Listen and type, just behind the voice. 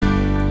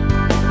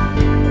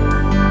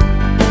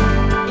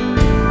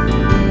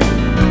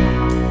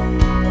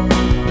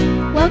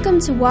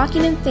to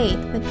Walking in Faith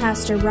with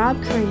Pastor Rob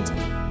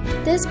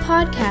Currington. This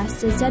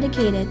podcast is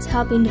dedicated to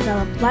helping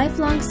develop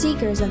lifelong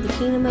seekers of the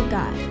kingdom of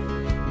God.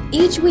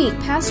 Each week,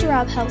 Pastor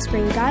Rob helps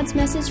bring God's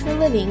message for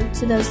living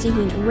to those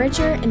seeking a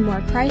richer and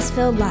more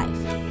Christ-filled life.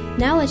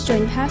 Now let's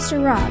join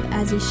Pastor Rob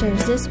as he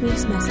shares this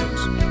week's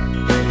message.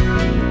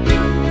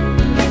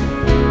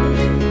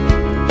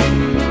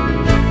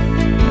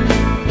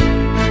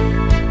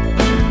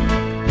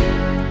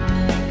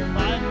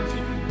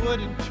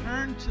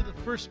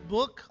 First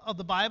book of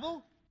the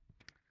Bible,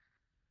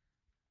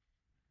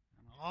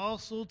 and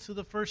also to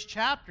the first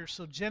chapter.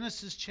 So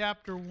Genesis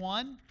chapter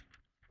 1.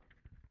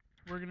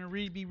 We're going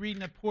to be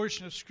reading a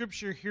portion of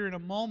Scripture here in a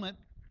moment.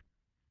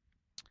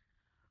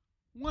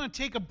 I want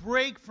to take a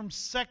break from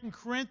 2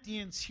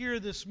 Corinthians here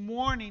this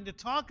morning to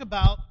talk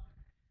about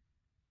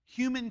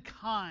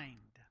humankind.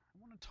 I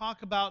want to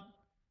talk about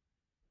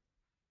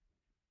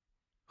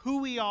who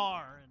we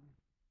are and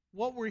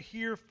what we're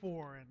here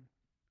for, and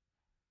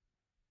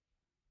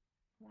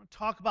I want to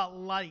talk about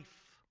life,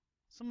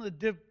 some of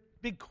the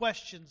big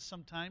questions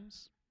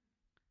sometimes.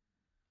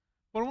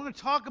 But I want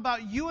to talk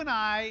about you and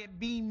I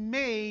being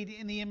made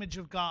in the image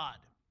of God.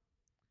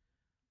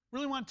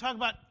 Really want to talk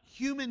about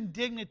human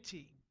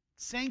dignity,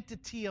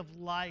 sanctity of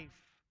life.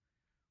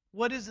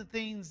 What is the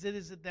things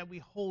that we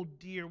hold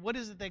dear? What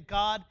is it that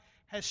God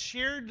has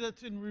shared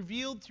and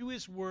revealed through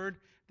His Word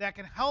that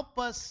can help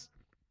us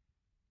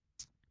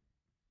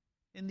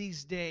in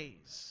these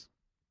days?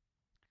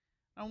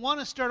 I want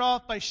to start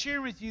off by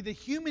sharing with you that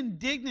human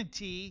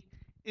dignity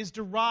is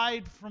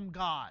derived from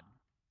God.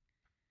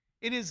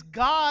 It is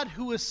God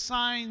who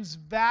assigns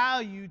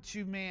value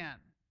to man.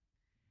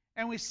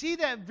 And we see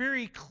that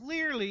very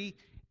clearly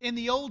in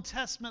the Old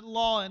Testament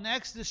law in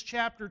Exodus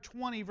chapter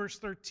 20, verse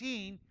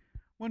 13,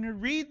 when we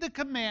read the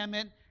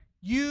commandment,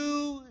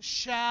 "You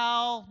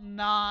shall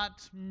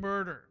not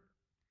murder."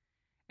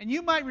 And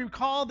you might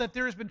recall that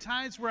there has been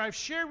times where I've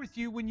shared with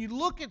you, when you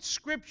look at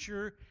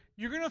Scripture,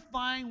 you're going to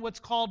find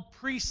what's called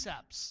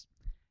precepts.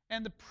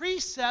 And the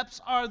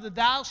precepts are the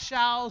thou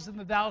shalls and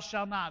the thou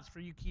shall nots for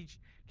you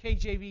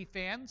KJV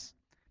fans.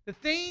 The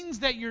things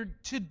that you're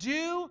to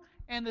do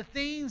and the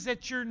things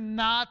that you're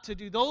not to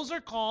do. Those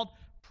are called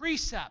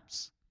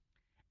precepts.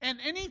 And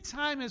any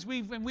time as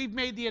we've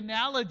made the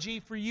analogy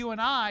for you and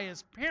I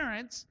as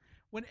parents,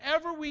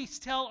 whenever we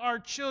tell our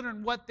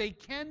children what they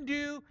can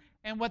do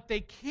and what they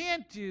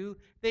can't do,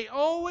 they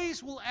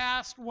always will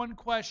ask one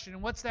question.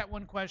 And what's that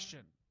one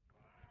question?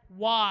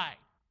 Why?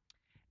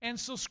 And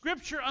so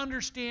Scripture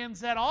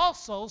understands that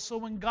also. So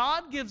when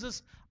God gives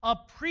us a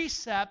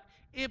precept,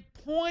 it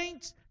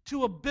points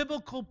to a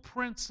biblical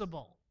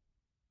principle.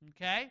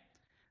 Okay?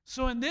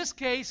 So in this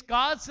case,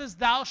 God says,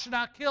 "Thou shalt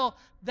not kill."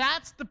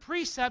 That's the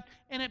precept,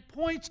 and it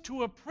points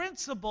to a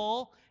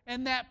principle,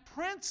 and that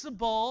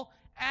principle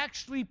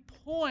actually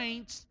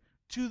points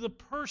to the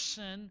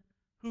person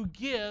who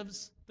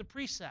gives the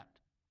precept.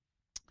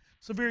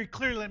 So very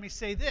clearly, let me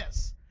say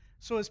this.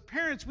 So as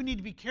parents, we need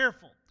to be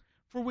careful.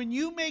 For when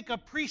you make a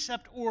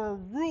precept or a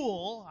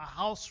rule, a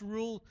house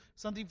rule,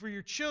 something for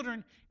your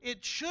children,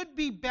 it should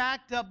be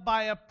backed up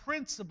by a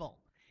principle.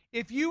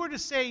 If you were to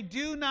say,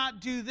 "Do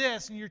not do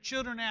this," and your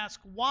children ask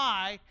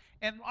why,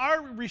 and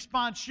our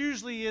response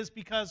usually is,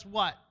 "Because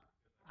what?"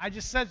 I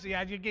just said so. Yeah,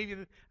 I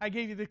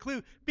gave you the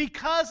clue.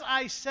 "Because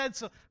I said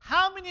so."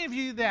 How many of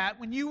you that,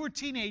 when you were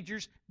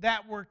teenagers,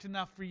 that worked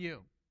enough for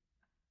you?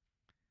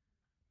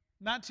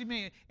 Not too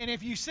many. And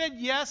if you said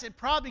yes, it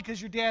probably because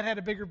your dad had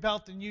a bigger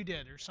belt than you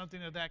did or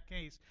something of that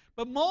case.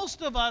 But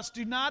most of us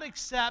do not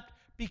accept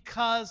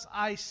 "because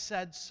I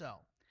said so."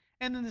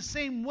 And in the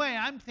same way,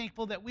 I'm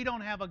thankful that we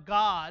don't have a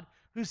God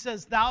who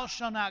says, "Thou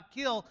shalt not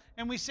kill,"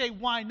 and we say,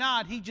 "Why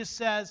not?" He just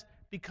says,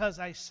 "Because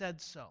I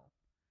said so."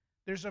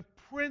 There's a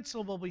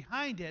principle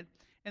behind it,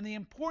 and the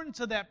importance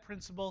of that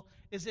principle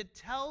is it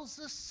tells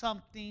us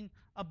something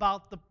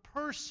about the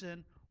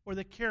person or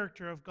the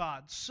character of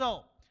God.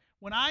 So,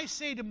 when I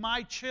say to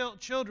my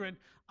children,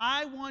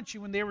 "I want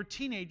you," when they were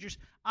teenagers,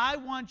 "I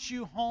want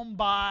you home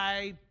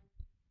by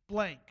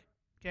blank."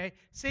 Okay?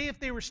 Say if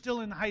they were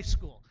still in high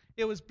school.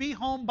 It was be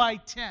home by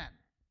 10.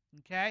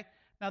 Okay?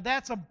 Now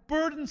that's a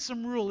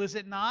burdensome rule, is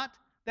it not?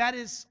 That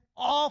is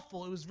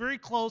awful. It was very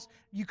close.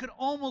 You could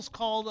almost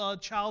call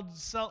child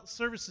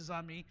services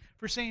on me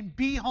for saying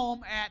be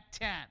home at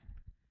 10.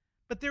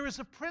 But there was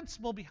a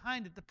principle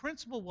behind it. The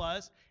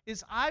principle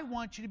is I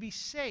want you to be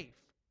safe.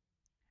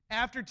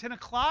 After 10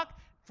 o'clock,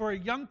 for a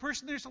young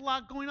person, there's a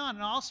lot going on.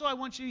 And also,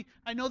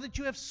 I know that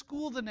you have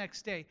school the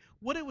next day.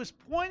 What it was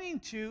pointing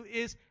to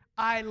is,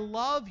 I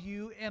love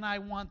you and I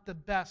want the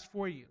best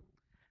for you.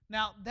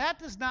 Now, that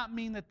does not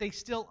mean that they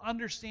still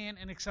understand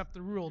and accept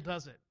the rule,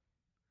 does it?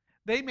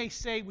 They may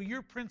say, "Well,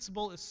 your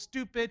principle is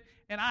stupid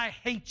and I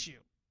hate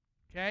you."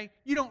 Okay?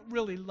 You don't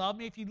really love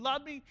me. If you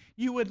loved me,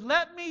 you would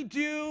let me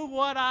do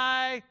what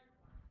I...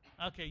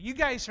 Okay, you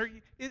guys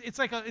heard... It's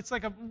like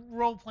a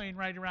role-playing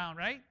right around,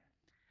 right?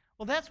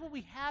 Well, that's what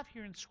we have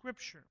here in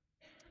Scripture.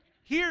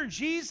 Here,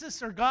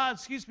 Jesus, or God,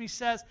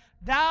 says,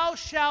 "Thou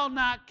shalt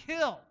not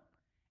kill."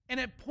 And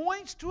it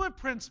points to a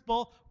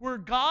principle where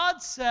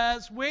God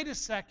says, wait a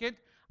second,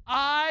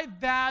 I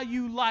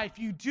value life.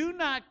 You do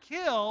not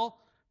kill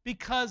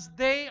because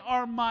they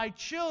are my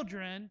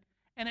children.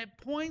 And it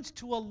points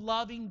to a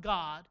loving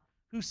God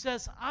who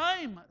says,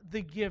 I'm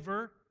the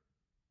giver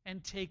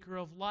and taker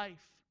of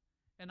life.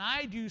 And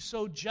I do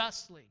so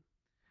justly.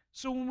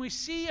 So when we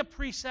see a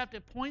precept,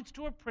 it points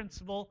to a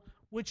principle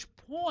which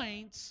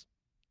points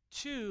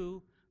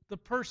to the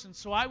person.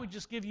 So I would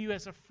just give you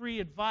as a free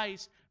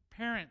advice,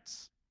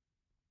 parents,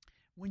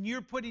 when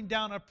you're putting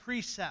down a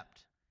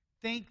precept,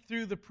 think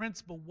through the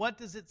principle. What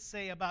does it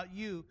say about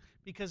you?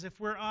 Because if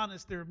we're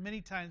honest, there are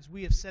many times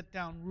we have set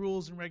down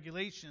rules and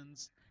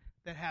regulations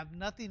that have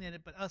nothing in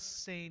it but us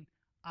saying,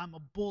 I'm a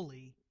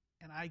bully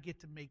and I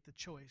get to make the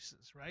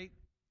choices, right?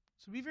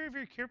 So be very,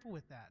 very careful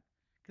with that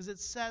because it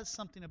says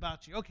something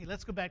about you. Okay,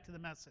 let's go back to the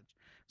message.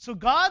 So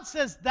God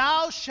says,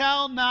 thou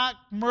shalt not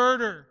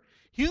murder.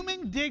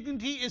 Human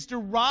dignity is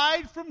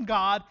derived from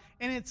God,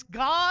 and it's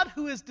God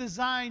who has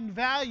assigned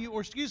value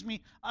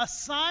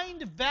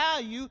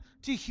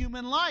to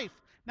human life.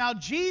 Now,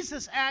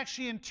 Jesus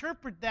actually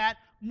interpreted that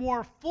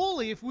more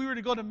fully. If we were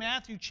to go to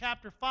Matthew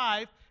chapter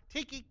 5,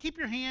 keep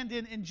your hand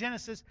in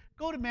Genesis.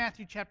 Go to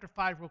Matthew chapter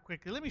 5 real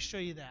quickly. Let me show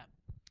you that,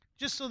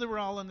 just so that we're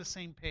all on the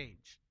same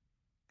page.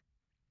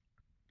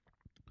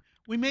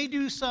 We may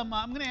do some,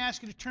 I'm going to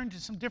ask you to turn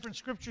to some different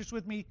scriptures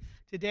with me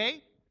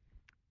today.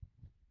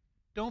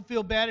 Don't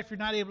feel bad if you're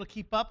not able to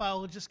keep up. I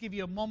will just give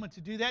you a moment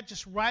to do that.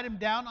 Just write them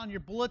down on your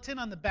bulletin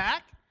on the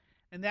back,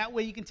 and that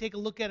way you can take a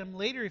look at them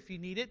later if you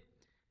need it.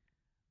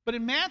 But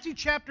in Matthew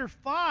chapter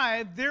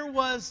 5, there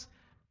was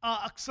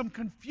some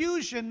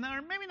confusion,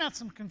 or maybe not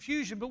some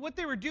confusion, but what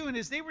they were doing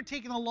is they were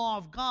taking the law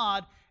of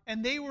God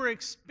and they were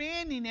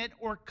expanding it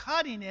or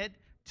cutting it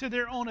to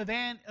their own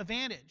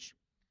advantage.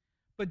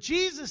 But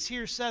Jesus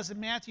here says in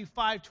Matthew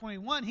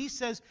 5:21, he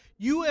says,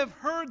 you have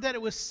heard that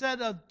it was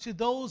said to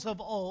those of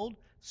old,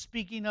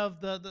 speaking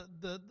of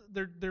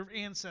their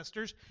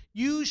ancestors,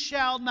 you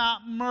shall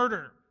not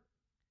murder,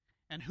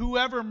 and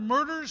whoever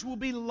murders will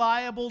be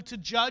liable to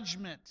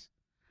judgment.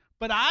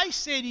 But I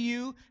say to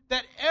you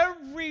that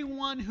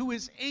everyone who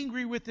is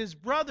angry with his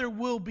brother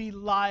will be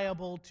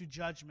liable to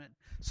judgment.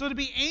 So to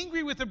be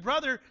angry with a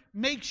brother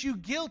makes you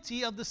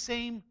guilty of the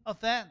same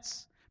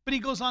offense. But he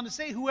goes on to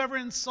say, whoever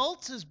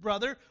insults his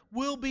brother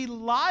will be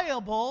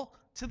liable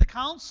to the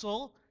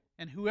council,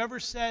 and whoever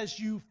says,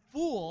 you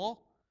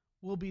fool,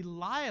 will be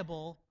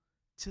liable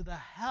to the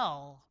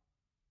hell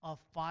of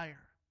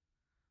fire.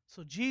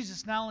 So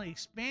Jesus not only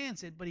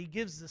expands it, but he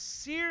gives the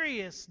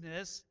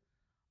seriousness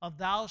of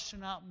thou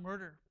shalt not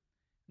murder.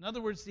 In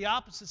other words, the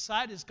opposite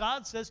side is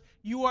God says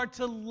you are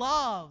to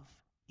love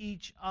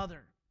each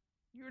other.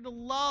 You're to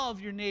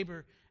love your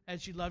neighbor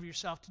as you love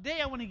yourself.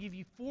 Today I want to give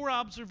you 4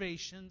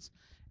 observations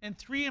and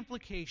 3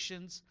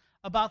 implications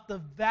about the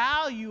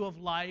value of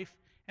life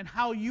and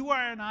how you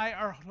and I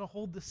are to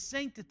hold the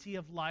sanctity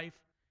of life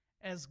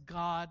as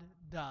God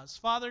does.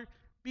 Father,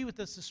 be with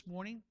us this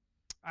morning.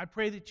 I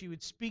pray that you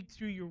would speak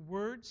through your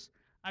words.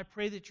 I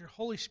pray that your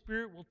Holy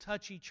Spirit will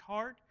touch each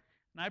heart.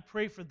 And I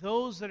pray for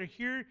those that are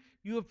here,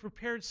 you have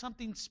prepared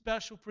something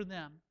special for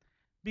them.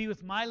 Be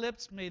with my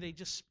lips. May they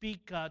just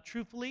speak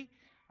truthfully.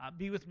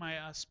 Be with my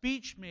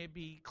speech. May it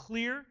be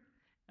clear.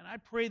 And I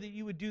pray that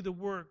you would do the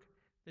work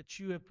that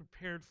you have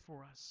prepared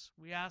for us.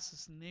 We ask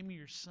this in the name of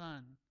your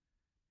Son.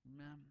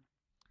 Amen.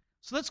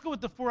 So let's go with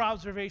the 4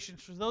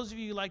 observations. For those of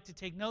you who like to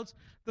take notes,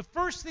 the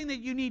first thing that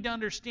you need to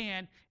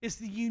understand is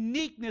the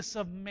uniqueness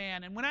of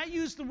man. And when I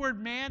use the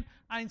word man,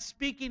 I'm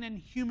speaking in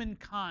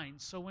humankind.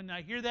 So when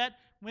I hear that,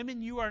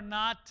 women, you are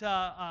not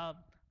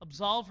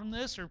absolved from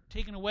this or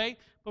taken away,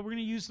 but we're going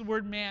to use the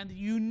word man, the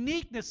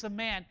uniqueness of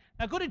man.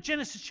 Now go to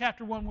Genesis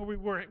chapter 1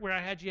 where I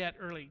had you at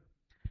early.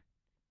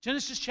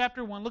 Genesis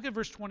chapter 1, look at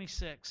verse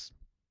 26.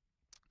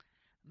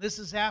 This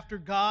is after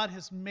God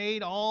has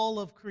made all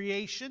of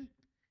creation.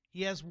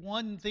 He has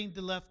one thing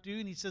to left do,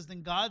 and he says,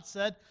 then God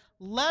said,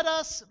 let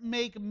us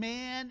make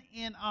man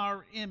in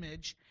our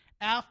image,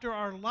 after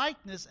our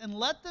likeness, and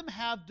let them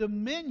have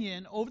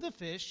dominion over the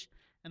fish,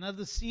 and of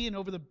the sea, and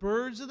over the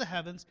birds of the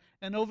heavens,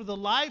 and over the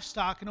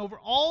livestock, and over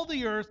all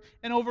the earth,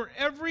 and over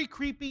every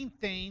creeping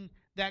thing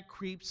that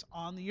creeps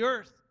on the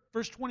earth.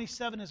 Verse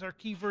 27 is our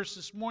key verse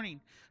this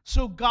morning.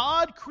 So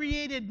God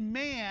created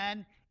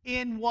man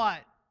in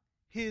what?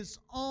 His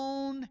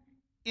own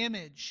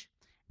image.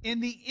 In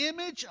the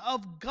image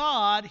of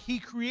God, he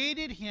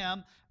created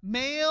him.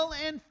 Male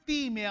and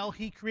female,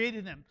 he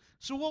created them.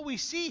 So what we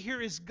see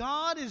here is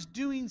God is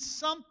doing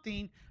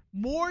something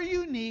more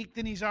unique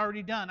than he's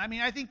already done. I mean,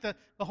 I think the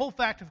whole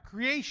fact of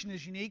creation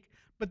is unique,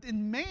 but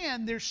in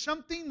man, there's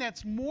something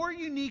that's more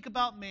unique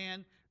about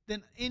man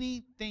than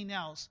anything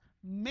else.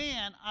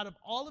 Man, out of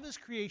all of his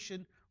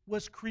creation,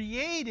 was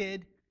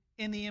created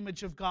in the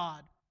image of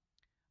God.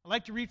 I'd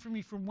like to read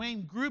from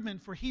Wayne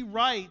Grudem, for he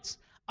writes,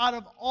 out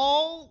of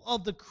all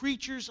of the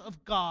creatures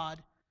of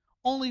God,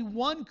 only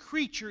one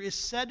creature is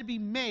said to be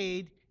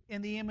made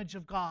in the image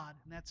of God,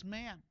 and that's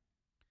man.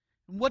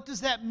 And what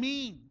does that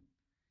mean?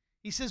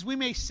 He says we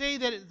may say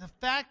that the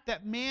fact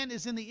that man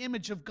is in the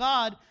image of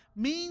God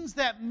means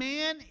that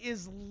man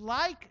is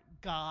like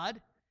God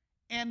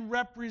and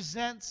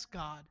represents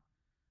God.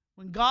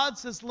 When God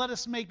says, let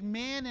us make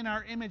man in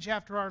our image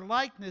after our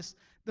likeness,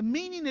 the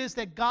meaning is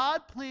that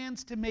God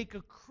plans to make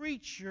a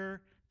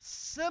creature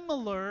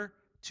similar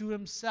to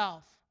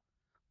himself.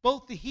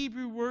 Both the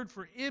Hebrew word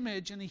for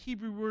image and the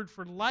Hebrew word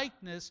for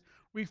likeness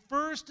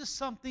refers to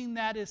something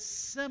that is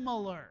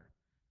similar.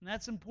 And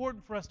that's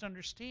important for us to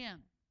understand.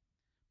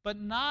 But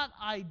not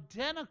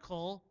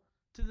identical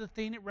to the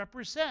thing it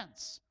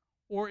represents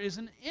or is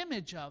an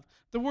image of.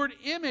 The word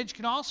image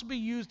can also be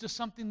used as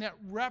something that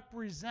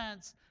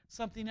represents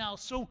something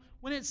else. So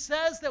when it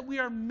says that we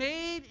are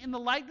made in the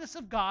likeness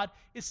of God,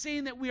 it's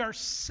saying that we are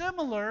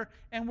similar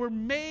and we're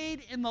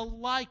made in the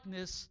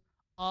likeness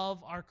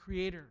of our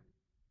Creator.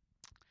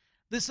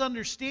 This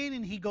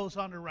understanding, he goes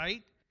on to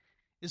write,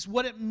 is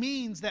what it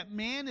means that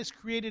man is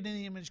created in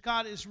the image of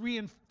God is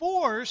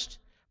reinforced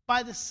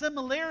by the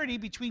similarity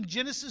between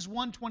Genesis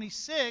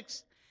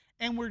 1:26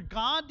 and where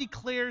God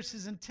declares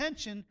his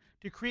intention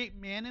to create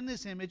man in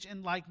his image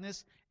and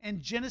likeness,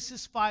 and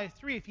Genesis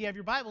 5:3. If you have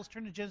your Bibles,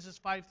 turn to Genesis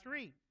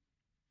 5:3.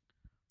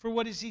 For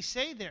what does he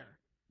say there?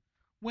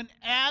 When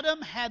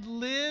Adam had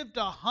lived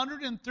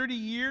 130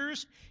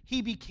 years,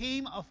 he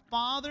became a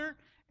father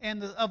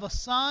and of a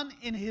son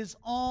in his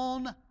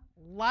own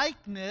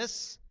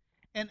likeness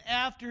and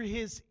after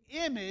his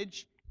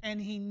image,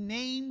 and he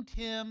named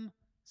him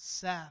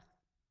Seth.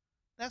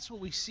 That's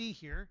what we see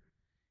here,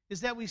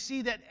 is that we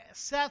see that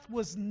Seth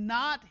was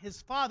not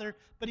his father,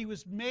 but he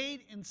was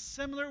made in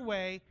similar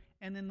way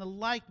and in the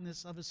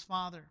likeness of his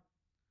father.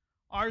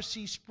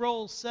 R.C.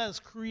 Sproul says,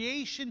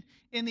 creation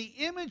in the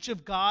image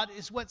of God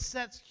is what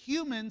sets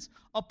humans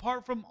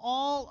apart from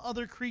all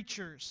other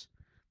creatures.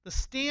 The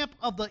stamp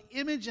of the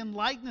image and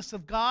likeness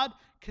of God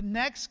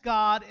connects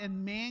God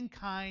and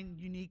mankind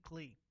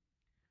uniquely.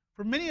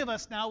 For many of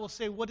us now will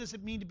say, what does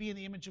it mean to be in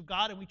the image of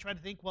God? And we try to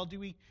think, well, do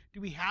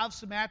we have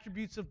some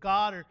attributes of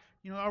God, or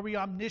are we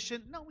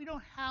omniscient? No, we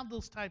don't have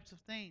those types of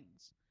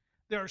things.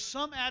 There are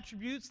some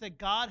attributes that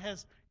God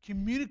has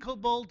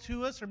communicable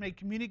to us or may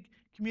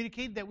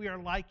communicate that we are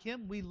like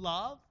him. We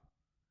love.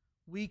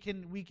 We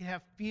can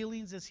have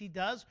feelings as he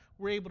does.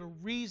 We're able to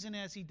reason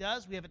as he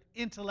does. We have an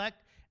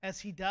intellect as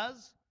he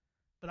does.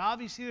 But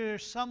obviously there are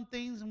some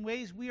things and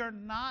ways we are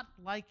not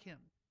like him.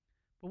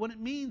 But what it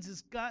means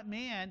is God,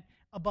 man,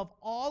 above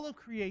all of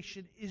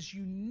creation, is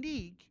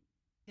unique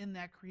in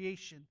that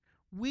creation.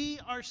 We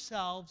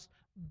ourselves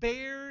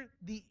bear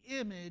the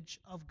image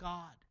of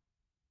God.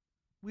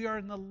 We are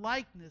in the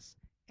likeness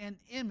and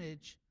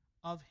image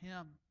of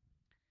him.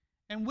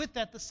 And with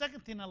that, the second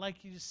thing I'd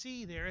like you to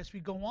see there as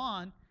we go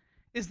on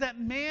is that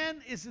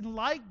man is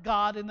like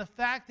God in the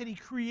fact that he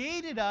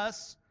created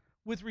us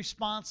with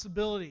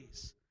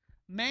responsibilities.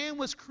 Man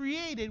was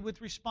created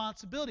with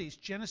responsibilities.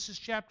 Genesis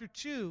chapter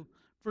 2,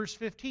 verse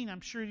 15. I'm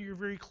sure you're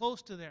very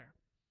close to there.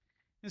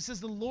 It says,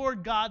 the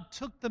Lord God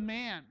took the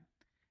man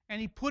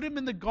and he put him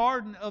in the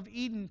Garden of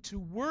Eden to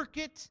work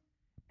it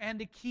and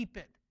to keep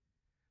it.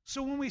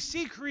 So when we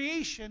see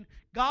creation,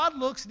 God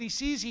looks and he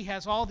sees he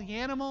has all the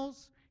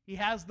animals, he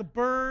has the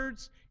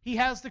birds, he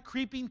has the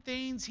creeping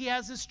things, he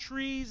has his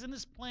trees and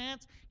his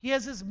plants, he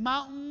has his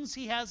mountains,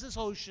 he has his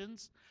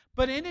oceans.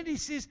 But in it he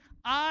says,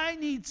 I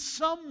need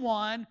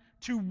someone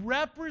to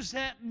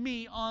represent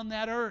me on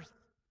that earth.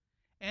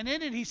 And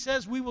in it he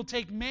says, we will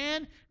take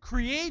man,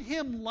 create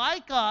him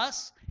like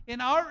us, in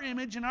our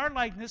image, in our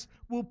likeness,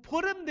 we'll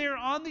put him there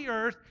on the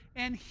earth,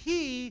 and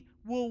he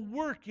will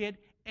work it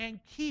and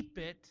keep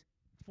it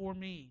for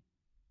me.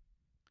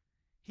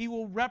 He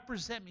will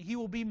represent me. He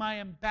will be my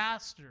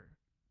ambassador.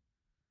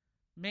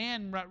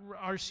 Man,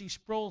 R.C.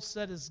 Sproul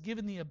said, is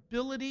given the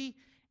ability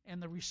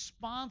and the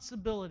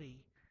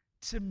responsibility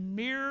to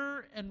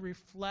mirror and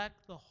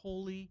reflect the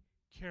holy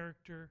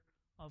character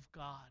of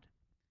God.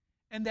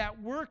 And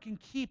that work and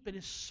keep it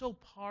is so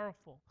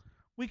powerful.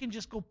 We can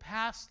just go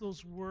past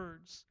those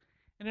words.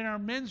 And in our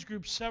men's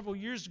group several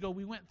years ago,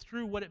 we went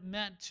through what it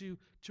meant to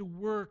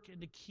work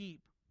and to keep.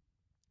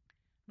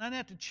 And I'd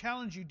have to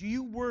challenge you, do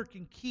you work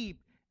and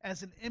keep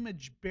as an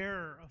image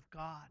bearer of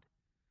God?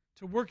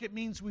 To work, it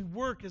means we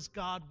work as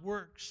God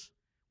works.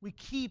 We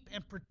keep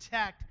and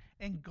protect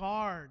and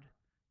guard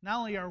not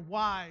only our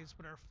wives,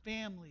 but our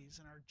families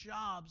and our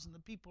jobs and the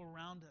people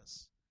around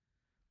us.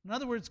 In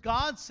other words,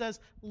 God says,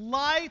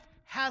 life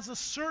has a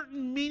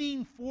certain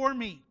meaning for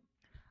me.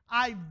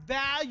 I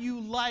value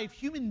life.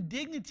 Human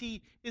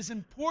dignity is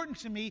important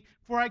to me,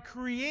 for I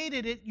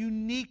created it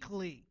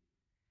uniquely.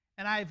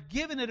 And I have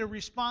given it a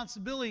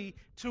responsibility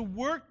to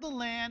work the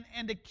land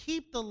and to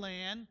keep the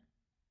land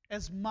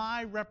as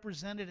my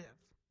representative.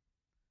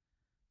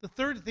 The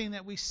third thing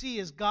that we see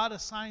is God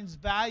assigns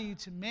value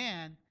to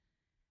man,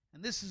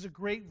 and this is a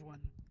great one.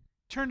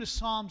 Turn to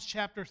Psalms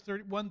chapter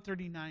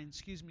 139.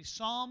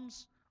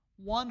 Psalms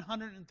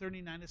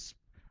 139. It's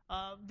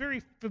a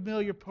very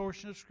familiar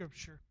portion of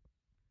Scripture.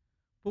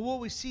 But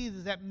what we see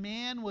is that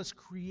man was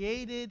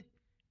created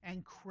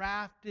and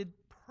crafted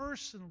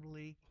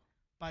personally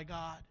by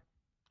God.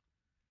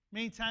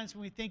 Many times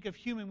when we think of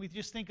human, we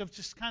just think of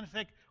just kind of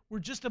like we're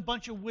just a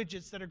bunch of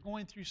widgets that are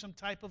going through some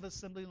type of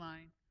assembly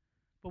line.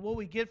 But what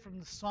we get from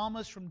the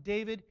psalmist, from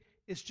David,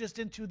 is just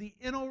into the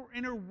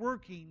inner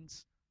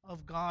workings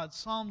of God.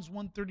 Psalms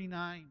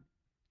 139.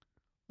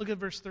 Look at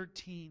verse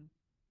 13.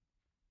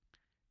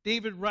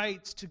 David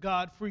writes to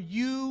God, "For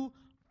you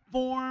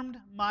formed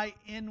my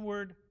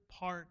inward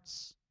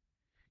parts.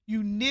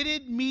 You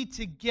knitted me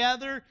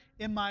together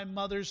in my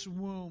mother's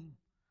womb.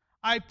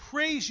 I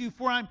praise you,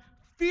 for I'm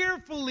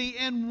fearfully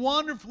and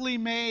wonderfully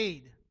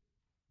made.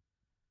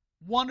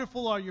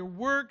 Wonderful are your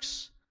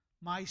works.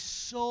 My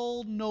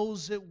soul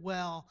knows it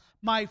well.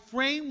 My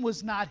frame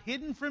was not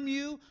hidden from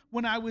you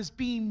when I was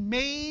being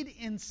made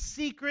in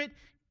secret,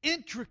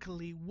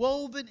 intricately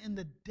woven in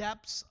the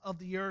depths of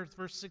the earth."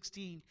 Verse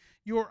 16.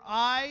 "Your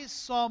eyes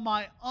saw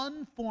my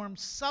unformed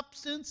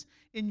substance.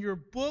 In your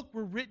book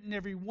were written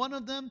every one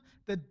of them,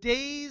 the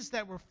days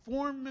that were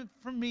formed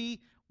for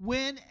me,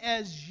 when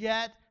as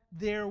yet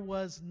there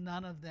was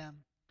none of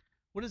them."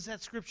 What is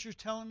that scripture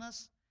telling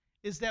us?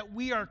 Is that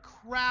we are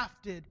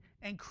crafted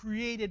and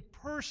created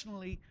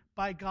personally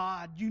by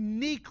God,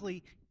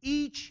 uniquely,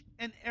 each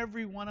and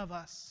every one of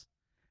us.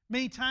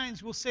 Many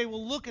times we'll say,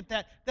 well, look at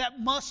that. That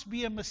must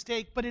be a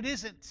mistake, but it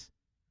isn't.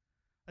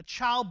 A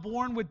child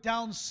born with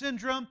Down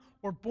syndrome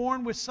or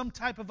born with some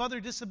type of other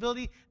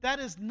disability, that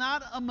is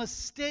not a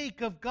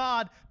mistake of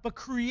God, but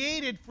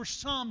created for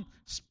some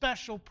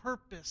special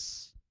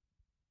purpose.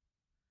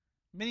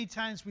 Many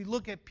times we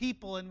look at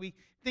people and we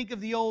think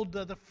of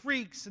the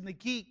freaks and the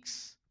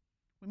geeks.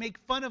 We make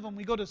fun of them.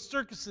 We go to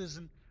circuses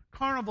and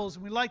carnivals,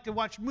 and we like to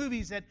watch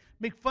movies that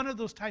make fun of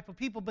those type of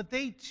people. But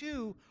they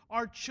too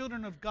are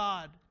children of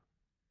God,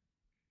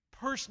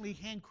 personally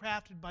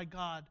handcrafted by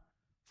God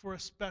for a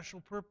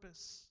special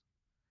purpose.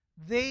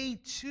 They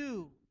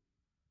too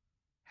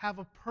have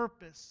a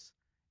purpose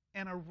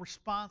and a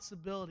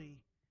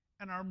responsibility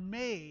and are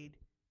made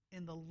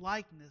in the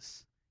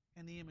likeness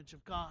and the image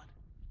of God.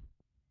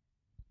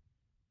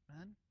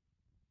 Amen?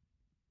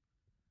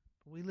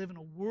 But we live in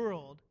a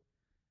world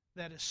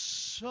that is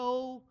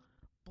so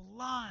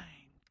blind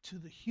to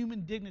the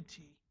human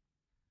dignity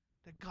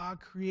that God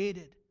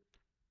created.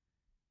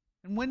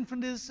 And when from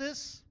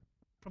this?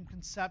 From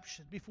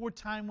conception, before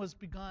time was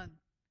begun.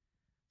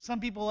 Some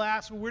people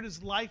ask, well, where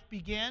does life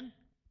begin?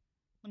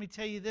 Let me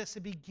tell you this.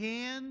 It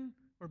began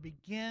or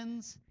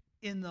begins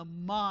in the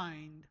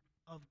mind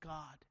of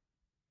God.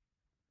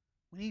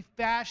 When He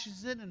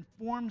fashions it and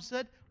forms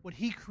it, what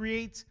He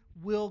creates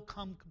will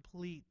come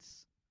complete.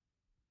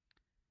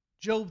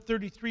 Job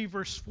 33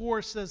 verse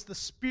 4 says, "The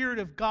Spirit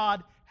of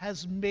God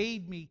has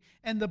made me,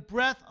 and the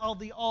breath of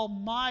the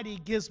Almighty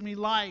gives me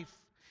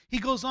life." He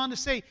goes on to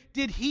say,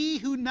 Did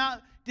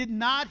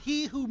not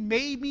He who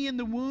made me in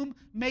the womb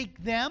make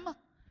them?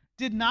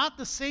 Did not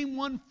the same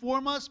one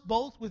form us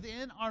both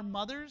within our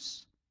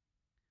mothers?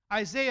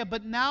 Isaiah,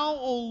 "But now,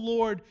 O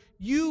Lord,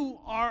 you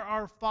are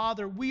our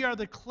Father. We are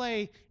the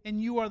clay,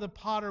 and you are the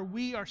potter.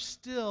 We are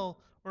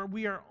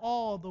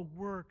all the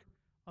work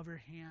of your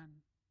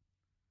hand."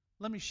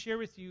 Let me share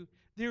with you,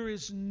 there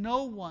is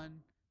no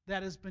one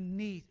that is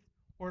beneath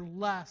or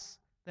less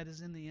that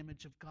is in the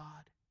image of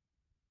God.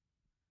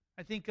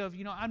 I think of,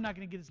 I'm not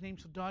going to get his name,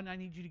 so Don, I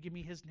need you to give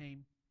me his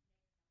name.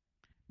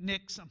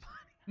 Nick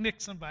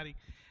somebody.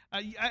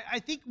 I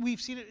think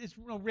we've seen it.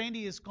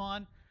 Randy is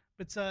gone,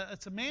 but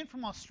it's a man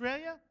from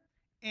Australia,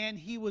 and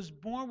he was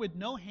born with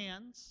no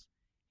hands.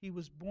 He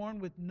was born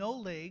with no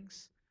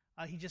legs.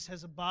 He just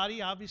has a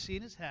body, obviously,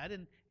 in his head,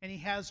 and he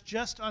has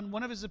just on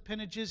one of his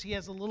appendages, he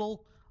has a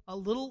little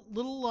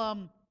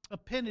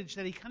appendage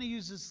that he kind of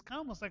uses, kind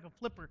of almost like a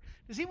flipper.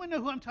 Does anyone know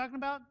who I'm talking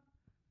about?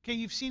 Okay,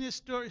 you've seen his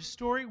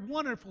story.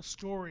 Wonderful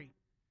story.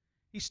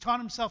 He's taught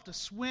himself to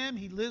swim.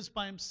 He lives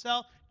by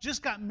himself.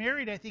 Just got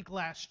married, I think,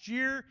 last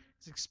year.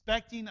 He's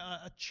expecting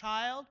a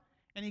child.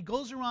 And he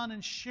goes around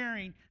and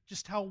sharing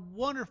just how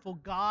wonderful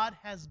God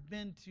has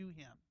been to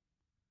him.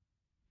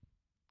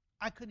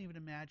 I couldn't even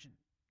imagine.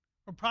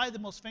 Or probably the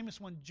most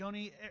famous one,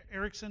 Joni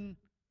Eareckson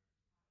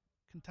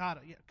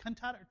Tada. Yeah,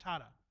 Tada or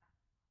Tada?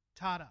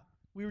 Tada.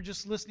 We were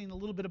just listening a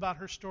little bit about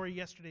her story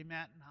yesterday,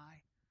 Matt and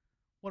I.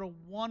 What a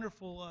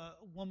wonderful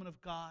woman of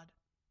God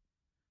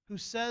who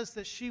says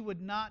that she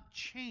would not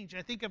change.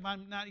 I think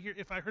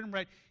if I heard him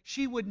right,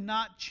 she would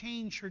not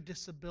change her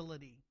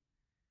disability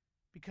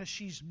because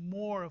she's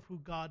more of who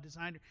God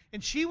designed her.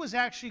 And she was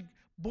actually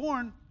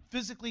born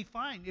physically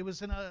fine. It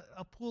was in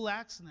a pool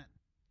accident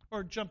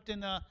or jumped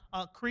in a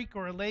creek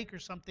or a lake or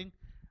something,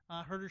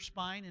 hurt her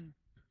spine and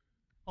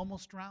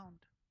almost drowned.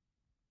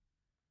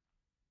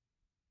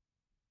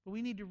 But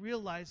we need to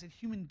realize that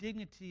human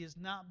dignity is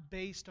not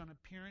based on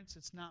appearance.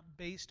 It's not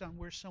based on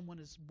where someone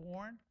is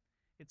born.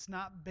 It's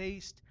not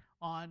based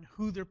on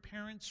who their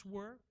parents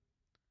were.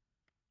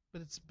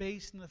 But it's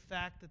based on the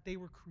fact that they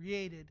were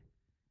created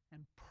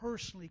and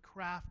personally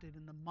crafted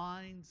in the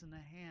minds and the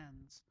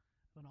hands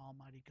of an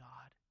almighty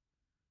God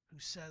who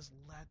says,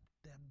 "Let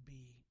them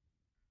be."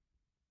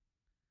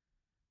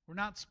 We're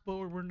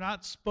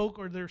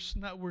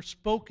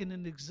spoken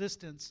into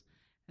existence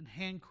and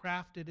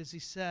handcrafted, as He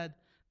said,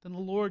 Then the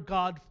Lord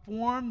God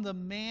formed the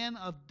man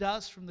of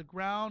dust from the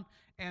ground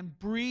and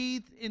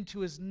breathed into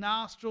his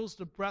nostrils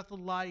the breath of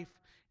life,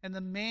 and the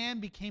man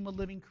became a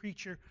living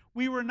creature.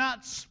 We were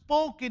not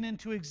spoken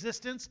into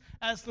existence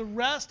as the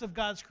rest of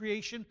God's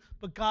creation,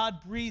 but God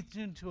breathed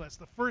into us.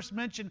 The first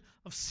mention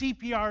of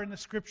CPR in the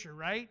Scripture,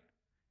 right?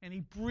 And He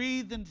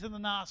breathed into the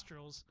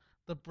nostrils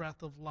the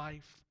breath of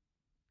life.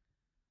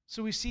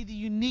 So we see the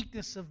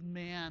uniqueness of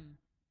man.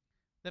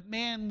 That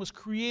man was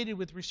created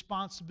with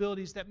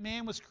responsibilities. That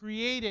man was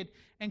created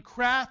and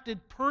crafted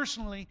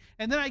personally.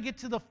 And then I get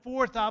to the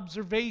fourth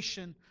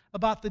observation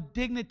about the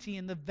dignity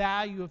and the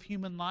value of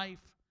human life.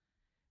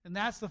 And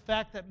that's the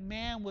fact that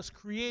man was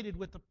created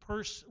with a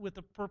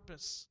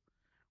purpose.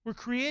 We're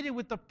created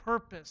with a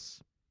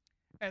purpose.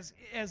 As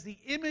the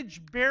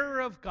image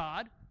bearer of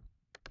God,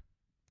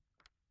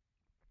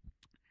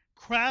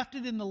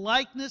 crafted in the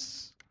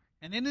likeness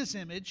and in His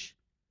image,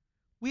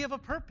 we have a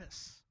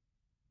purpose.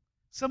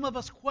 Some of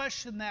us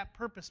question that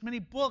purpose. Many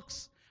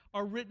books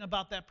are written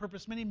about that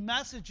purpose. Many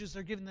messages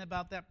are given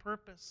about that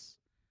purpose.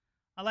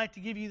 I'd like to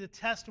give you the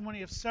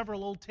testimony of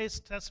several Old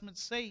Testament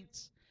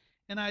saints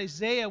in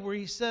Isaiah where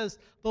he says,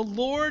 "The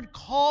Lord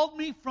called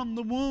me from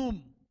the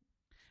womb,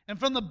 and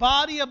from the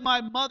body of my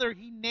mother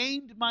He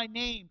named my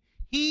name.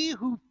 He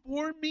who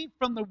formed me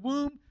from the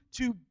womb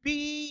to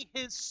be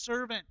His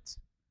servant,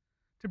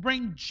 to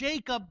bring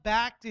Jacob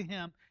back to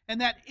Him,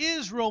 and that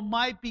Israel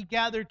might be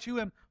gathered to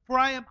Him. For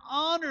I am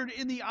honored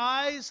in the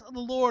eyes of the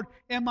Lord,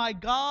 and my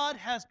God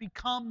has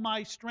become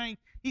my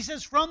strength." He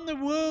says, from the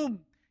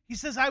womb, He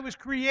says, I was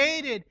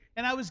created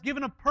and I was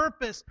given a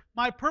purpose.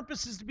 My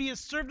purpose is to be a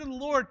servant of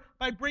the Lord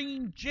by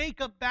bringing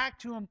Jacob back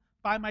to Him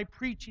by my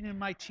preaching and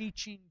my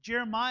teaching.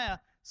 Jeremiah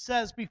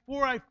says,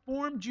 before I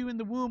formed you in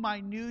the womb,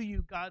 I knew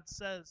you, God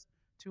says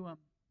to him.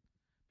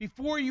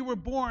 Before you were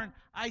born,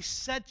 I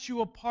set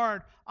you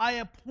apart. I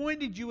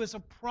appointed you as a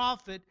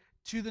prophet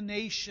to the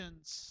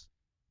nations.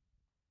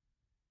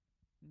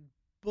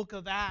 Book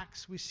of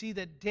Acts, we see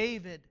that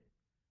David,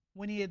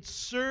 when he had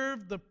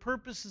served the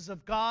purposes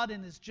of God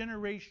in his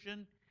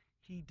generation,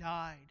 he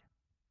died.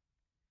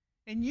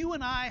 And you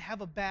and I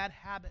have a bad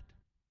habit.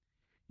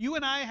 You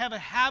and I have a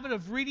habit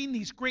of reading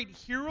these great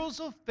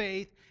heroes of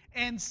faith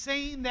and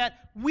saying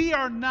that we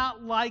are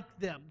not like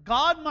them.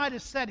 God might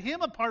have set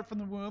him apart from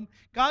the womb.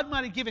 God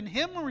might have given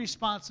him a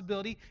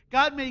responsibility.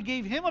 God may have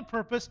gave him a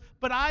purpose,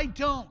 but I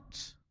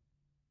don't.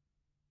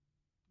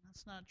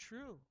 That's not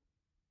true.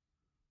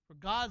 For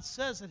God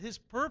says that His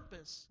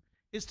purpose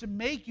is to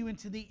make you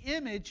into the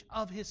image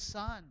of His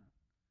Son.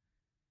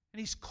 And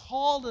He's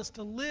called us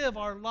to live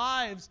our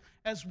lives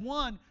as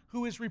one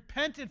who is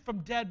repentant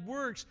from dead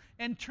works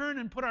and turn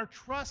and put our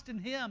trust in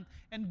Him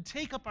and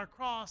take up our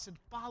cross and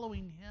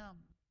following Him.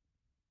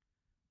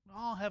 We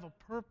all have a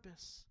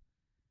purpose.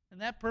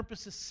 And that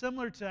purpose is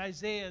similar to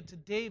Isaiah, to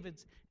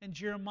David's, and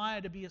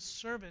Jeremiah, to be a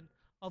servant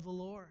of the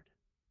Lord.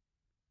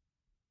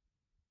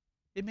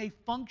 It may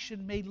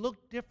function, may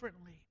look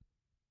differently.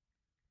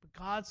 But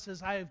God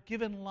says, I have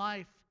given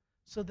life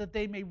so that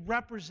they may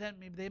represent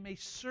me, they may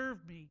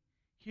serve me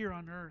here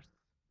on earth.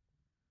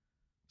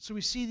 So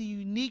we see the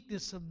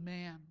uniqueness of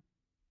man.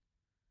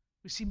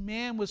 We see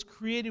man was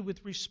created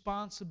with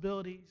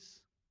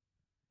responsibilities.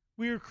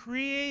 We are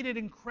created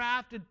and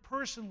crafted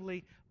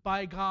personally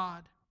by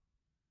God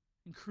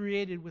and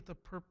created with a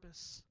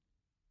purpose.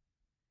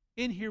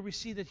 In here we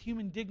see that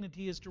human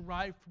dignity is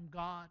derived from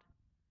God.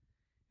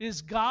 It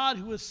is God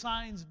who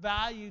assigns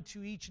value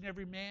to each and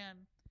every man.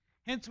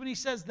 Hence, when He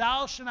says,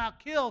 thou shalt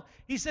not kill,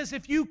 He says,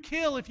 if you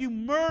kill, if you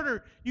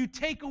murder, you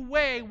take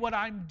away what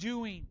I'm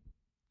doing.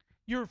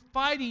 You're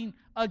fighting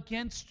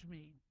against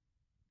me.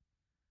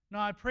 Now,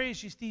 I pray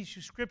as you see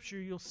through Scripture,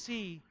 you'll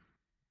see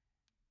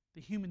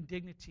the human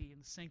dignity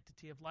and the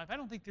sanctity of life. I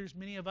don't think there's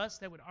many of us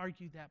that would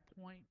argue that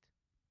point.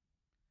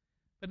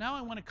 But now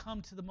I want to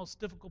come to the most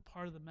difficult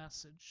part of the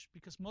message,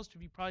 because most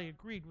of you probably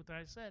agreed with what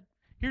I said.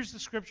 Here's the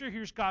Scripture.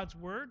 Here's God's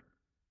Word.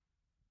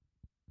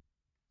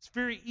 It's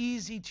very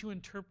easy to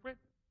interpret.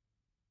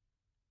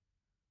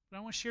 But I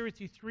want to share with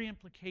you three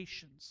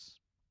implications.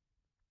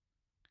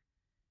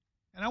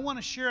 And I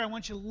want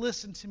you to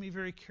listen to me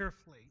very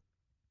carefully.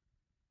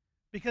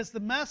 Because the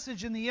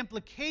message and the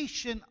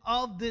implication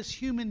of this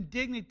human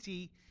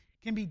dignity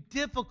can be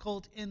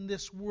difficult in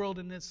this world,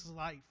 in this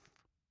life.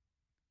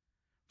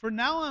 For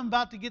now I'm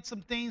about to get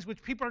some things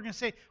which people are going to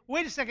say,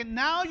 wait a second,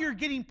 now you're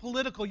getting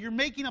political. You're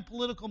making a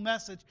political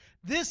message.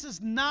 This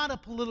is not a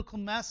political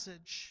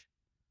message.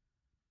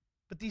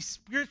 But these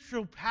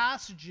spiritual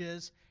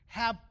passages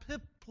have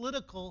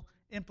political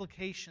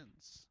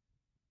implications.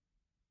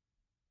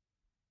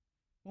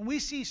 When we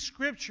see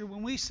Scripture,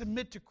 when we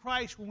submit to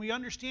Christ, when we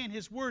understand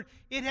His Word,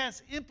 it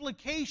has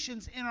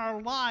implications in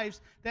our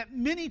lives that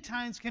many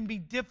times can be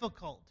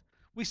difficult.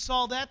 We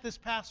saw that this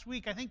past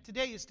week. I think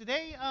today, is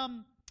today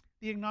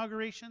the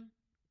inauguration?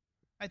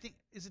 I think,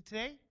 is it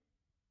today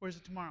or is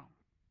it tomorrow?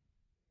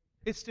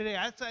 It's today.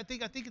 I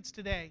think it's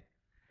today.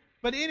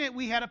 But in it,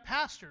 we had a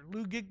pastor,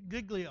 Lou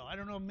Giglio. I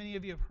don't know if many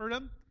of you have heard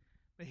him,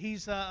 but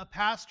he's a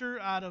pastor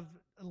out of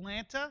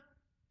Atlanta.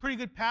 Pretty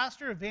good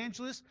pastor,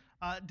 evangelist,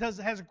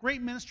 has a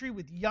great ministry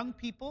with young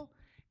people.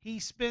 He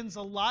spends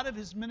a lot of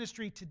his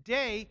ministry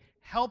today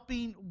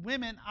helping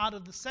women out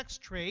of the sex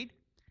trade.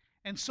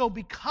 And so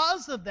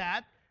because of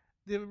that,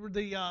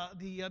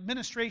 the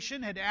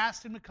administration had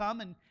asked him to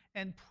come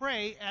and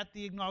pray at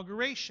the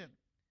inauguration.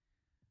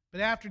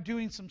 But after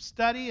doing some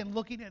study and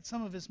looking at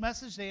some of his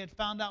message, they had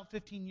found out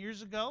 15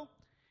 years ago,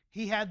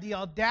 he had the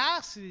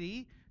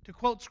audacity to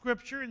quote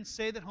Scripture and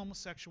say that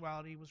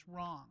homosexuality was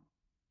wrong.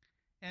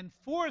 And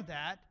for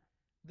that,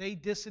 they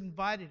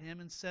disinvited him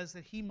and says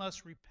that he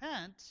must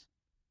repent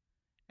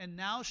and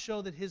now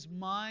show that his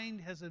mind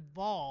has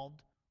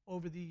evolved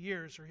over the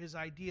years, or his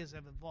ideas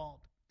have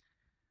evolved.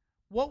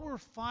 What we're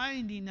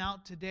finding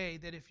out today,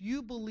 that if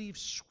you believe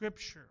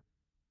Scripture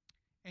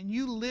and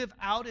you live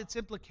out its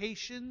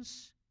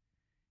implications,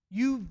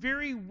 you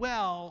very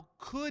well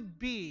could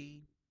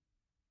be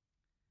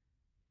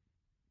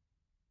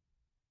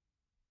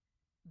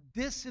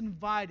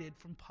disinvited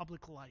from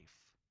public life.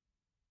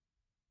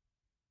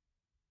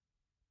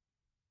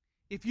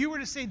 If you were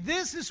to say,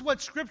 this is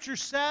what Scripture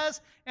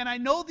says, and I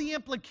know the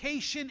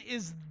implication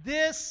is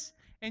this,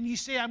 and you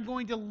say, I'm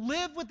going to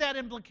live with that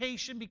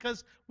implication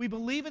because we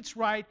believe it's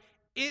right,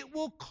 it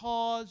will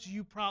cause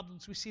you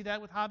problems. We see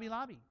that with Hobby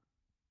Lobby.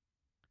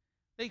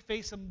 They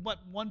face a,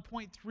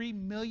 $1.3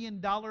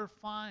 million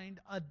fine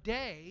a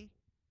day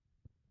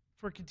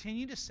for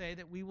continuing to say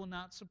that we will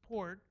not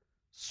support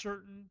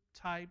certain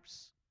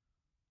types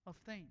of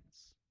things.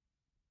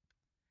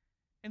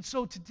 And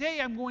so today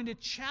I'm going to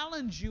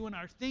challenge you in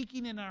our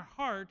thinking, in our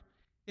heart,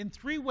 in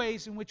three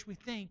ways in which we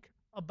think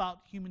about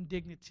human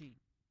dignity.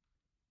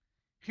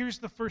 Here's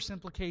the first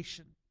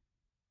implication.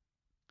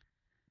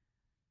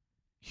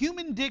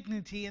 Human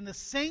dignity and the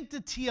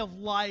sanctity of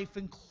life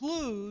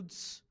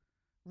includes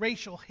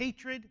racial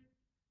hatred,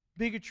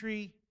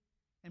 bigotry,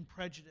 and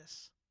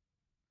prejudice.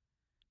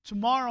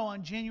 Tomorrow,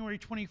 on January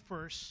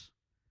 21st,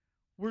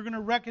 we're going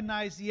to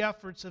recognize the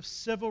efforts of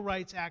civil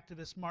rights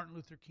activist Martin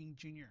Luther King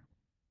Jr.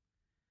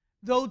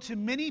 Though to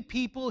many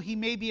people he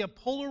may be a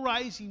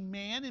polarizing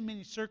man in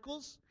many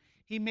circles,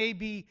 he may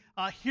be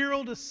a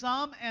hero to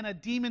some and a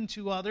demon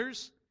to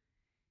others,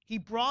 he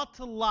brought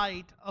to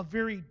light a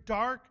very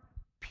dark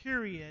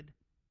period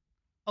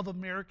of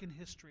American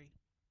history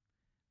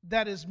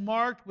that is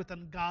marked with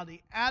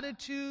ungodly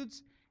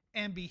attitudes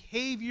and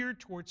behavior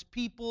towards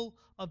people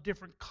of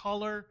different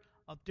color,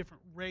 of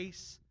different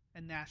race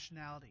and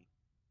nationality.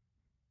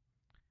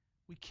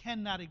 We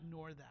cannot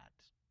ignore that.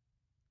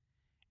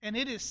 And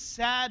it is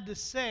sad to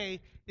say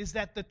is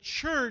that the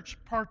church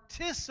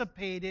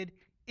participated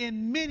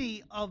in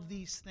many of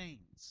these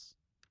things.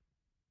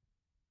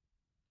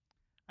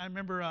 I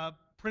remember a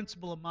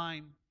principal of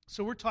mine.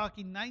 So we're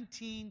talking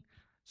from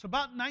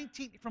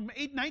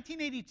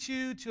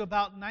 1982 to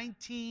about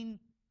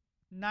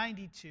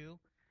 1992.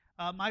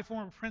 My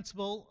former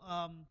principal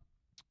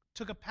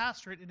took a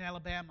pastorate in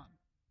Alabama.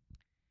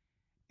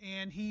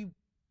 And he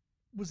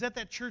was at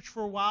that church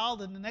for a while.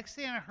 Then the next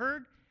thing I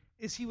heard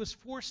is he was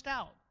forced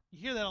out. You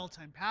hear that all the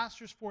time.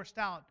 Pastors forced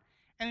out.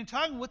 And in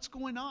talking what's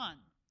going on,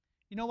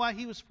 you know why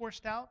he was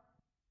forced out?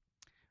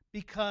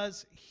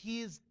 Because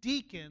his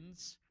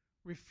deacons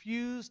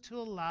refused to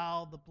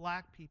allow the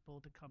black people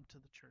to come to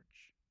the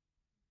church.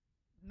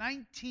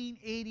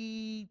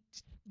 1980,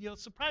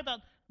 so probably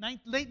about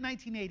late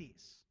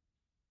 1980s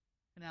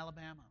in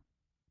Alabama.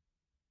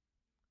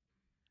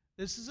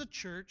 This is a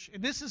church,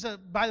 and this is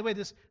by the way,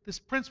 this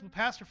principal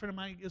pastor friend of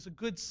mine is a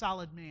good,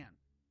 solid man.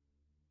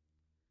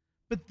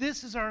 But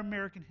this is our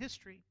American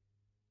history.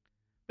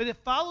 But it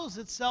follows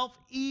itself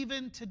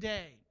even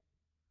today.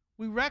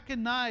 We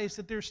recognize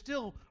that there's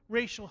still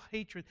racial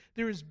hatred,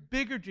 there is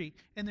bigotry,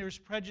 and there is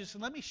prejudice.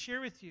 And let me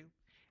share with you,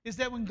 is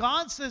that when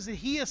God says that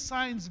He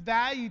assigns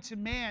value to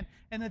man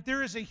and that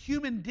there is a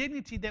human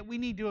dignity that we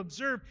need to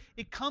observe,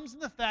 it comes in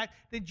the fact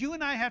that you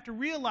and I have to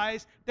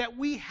realize that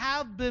we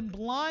have been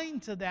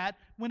blind to that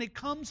when it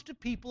comes to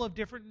people of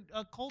different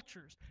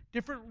cultures,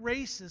 different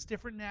races,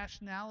 different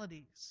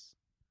nationalities.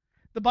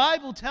 The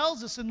Bible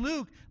tells us in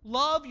Luke,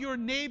 love your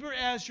neighbor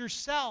as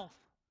yourself.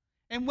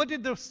 And what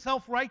did the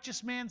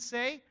self-righteous man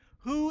say?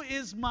 Who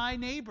is my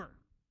neighbor?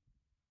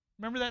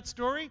 Remember that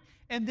story?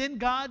 And then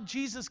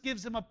Jesus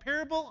gives him a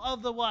parable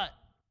of the what?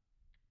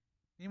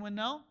 Anyone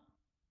know?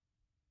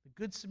 The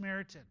Good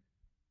Samaritan.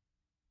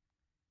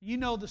 You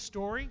know the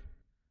story.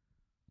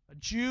 A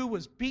Jew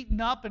was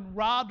beaten up and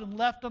robbed and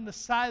left on the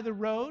side of the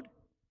road.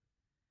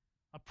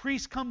 A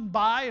priest comes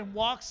by and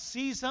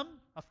sees him,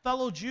 a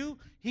fellow Jew.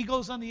 He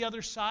goes on the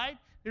other side.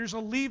 There's a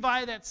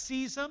Levi that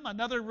sees him,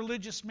 another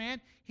religious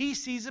man. He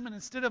sees him, and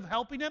instead of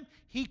helping him,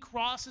 he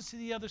crosses to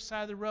the other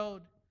side of the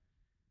road.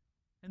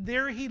 And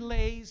there he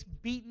lays,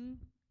 beaten,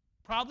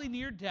 probably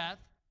near death,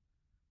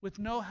 with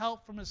no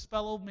help from his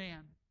fellow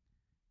man.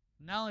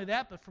 Not only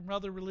that, but from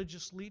other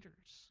religious leaders.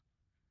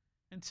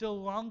 Until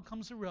along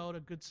comes a road, a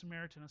Good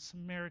Samaritan,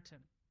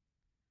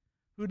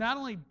 who not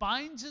only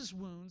binds his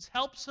wounds,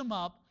 helps him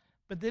up,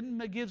 but then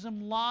gives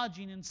him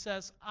lodging and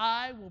says,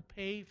 I will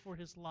pay for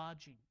his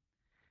lodging.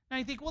 Now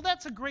you think, well,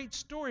 that's a great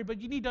story,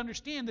 but you need to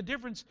understand the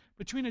difference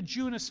between a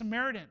Jew and a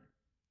Samaritan.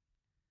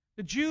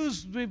 The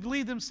Jews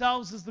believe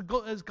themselves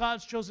as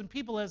God's chosen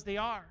people, as they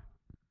are.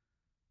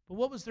 But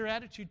what was their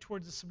attitude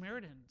towards the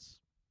Samaritans?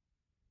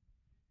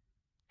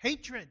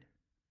 Hatred.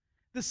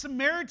 The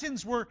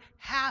Samaritans were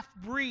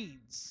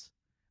half-breeds.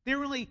 They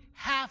were only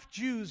half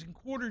Jews and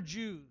quarter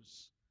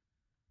Jews.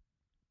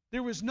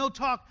 There was no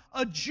talk.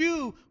 A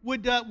Jew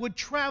would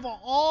travel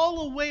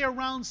all the way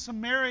around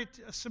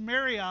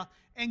Samaria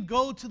and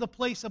go to the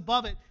place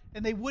above it,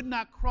 and they would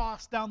not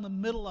cross down the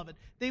middle of it.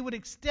 They would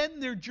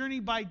extend their journey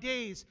by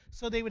days,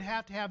 so they would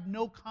have to have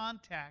no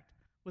contact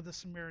with a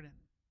Samaritan.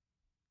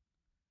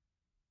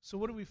 So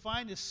what do we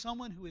find is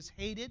someone who is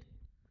hated,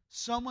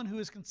 someone who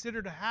is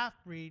considered a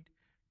half-breed,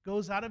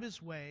 goes out of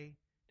his way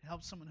to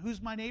help someone.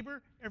 Who's my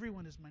neighbor?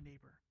 Everyone is my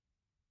neighbor.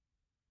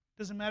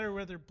 Doesn't matter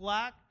whether they're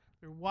black,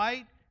 they're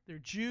white, they're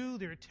Jew,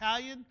 they're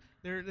Italian,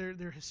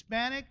 they're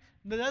Hispanic.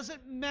 It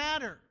doesn't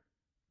matter.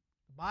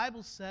 The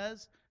Bible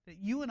says that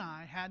you and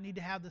I need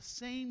to have the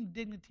same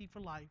dignity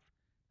for life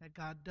that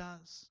God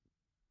does.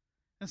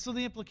 And so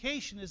the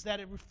implication is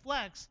that it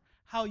reflects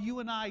how you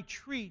and I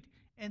treat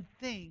and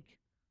think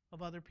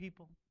of other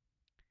people.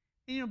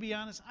 And to be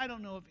honest, I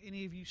don't know if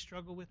any of you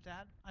struggle with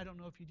that. I don't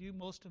know if you do.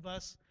 Most of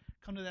us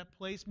come to that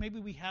place. Maybe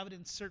we have it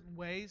in certain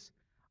ways.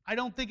 I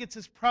don't think it's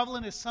as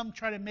prevalent as some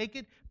try to make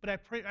it, but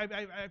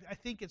I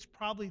think it's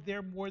probably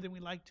there more than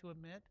we like to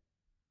admit.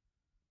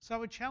 So I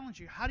would challenge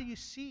you, how do you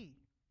see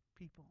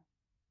people?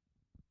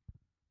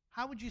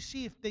 How would you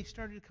see if they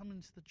started to come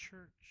into the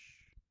church?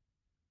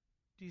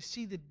 Do you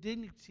see the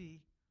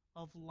dignity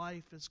of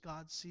life as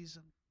God sees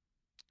them?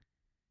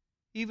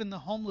 Even the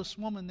homeless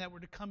woman that were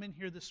to come in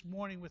here this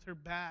morning with her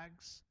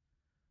bags,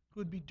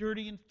 who would be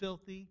dirty and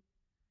filthy,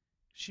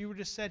 if she were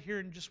to sit here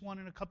and just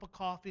wanted a cup of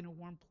coffee in a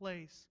warm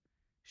place,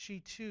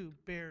 she too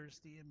bears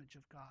the image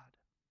of God.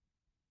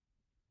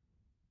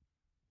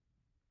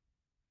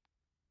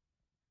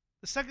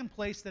 The second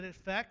place that it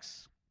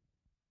affects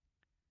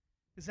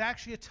is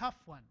actually a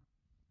tough one.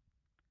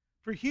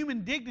 For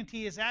human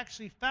dignity is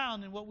actually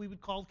found in what we would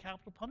call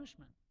capital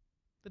punishment,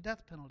 the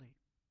death penalty.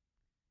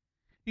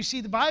 You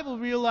see, the Bible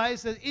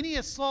realized that any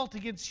assault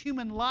against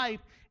human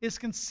life is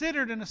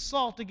considered an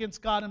assault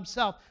against God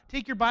Himself.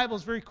 Take your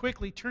Bibles very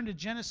quickly. Turn to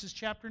Genesis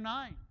chapter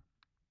 9.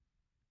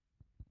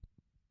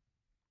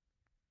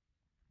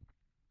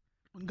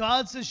 When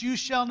God says, "You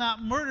shall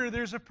not murder,"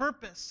 there's a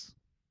purpose.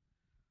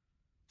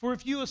 For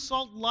if you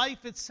assault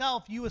life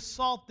itself, you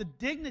assault the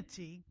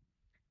dignity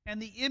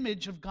and the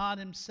image of God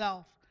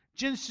Himself.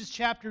 Genesis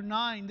chapter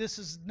 9, this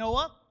is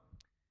Noah.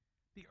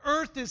 The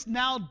earth is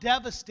now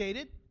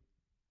devastated.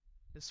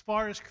 As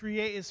far as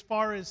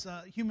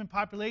human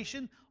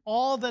population,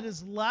 all that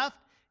is left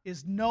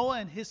is Noah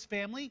and his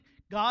family.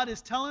 God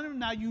is telling him,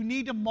 now you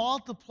need to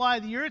multiply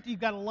the earth. You've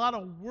got a lot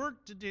of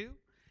work to do.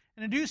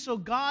 And to do so,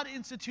 God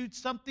institutes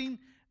something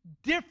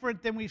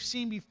different than we've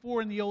seen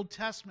before in the Old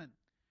Testament,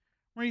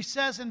 where He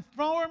says, and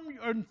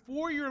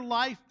for your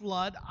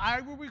lifeblood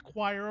I will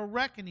require a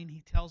reckoning,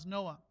 He tells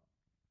Noah.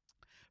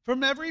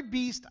 From every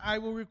beast I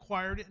will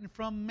require it, and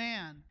from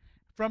man.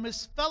 From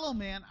his fellow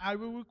man I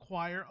will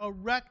require a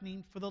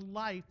reckoning for the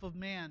life of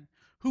man.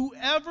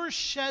 Whoever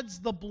sheds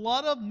the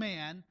blood of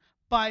man,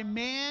 by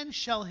man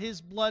shall his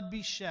blood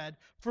be shed,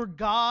 for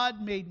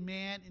God made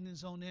man in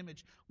His own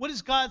image. What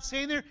is God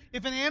saying there?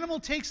 If an animal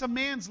takes a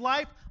man's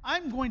life,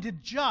 I'm going to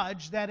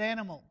judge that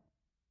animal.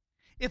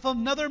 If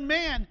another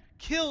man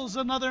kills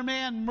another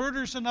man,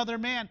 murders another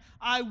man,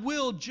 I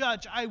will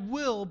judge. I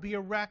will be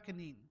a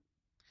reckoning.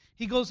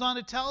 He goes on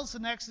to tell us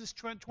in Exodus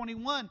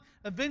 21,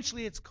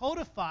 eventually it's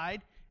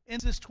codified in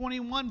Exodus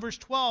 21, verse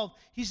 12.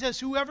 He says,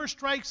 whoever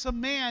strikes a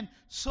man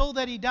so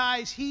that he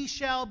dies, he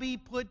shall be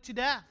put to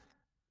death.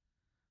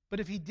 But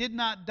if he did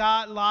not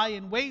lie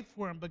in wait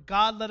for him, but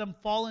God let him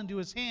fall into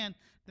his hand,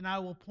 then I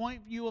will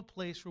point you a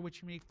place for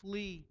which you may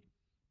flee.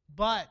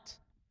 But,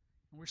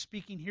 and we're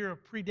speaking here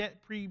of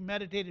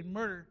premeditated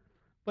murder,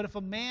 but if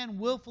a man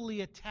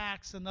willfully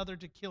attacks another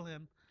to kill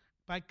him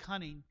by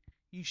cunning,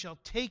 you shall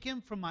take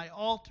him from my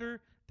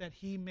altar that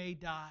he may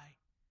die.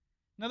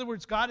 In other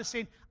words, God is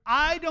saying,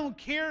 I don't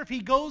care if he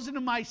goes into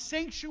my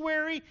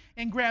sanctuary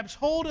and grabs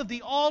hold of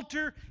the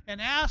altar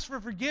and asks for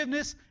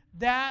forgiveness,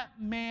 that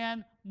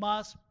man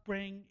must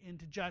bring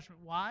into judgment.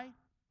 Why?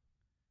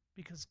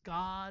 Because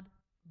God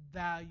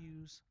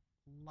values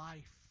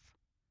life.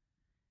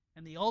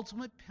 And the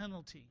ultimate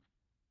penalty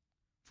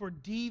for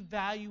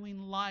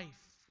devaluing life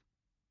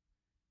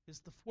is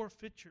the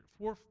forfeit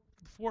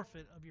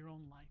of your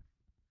own life.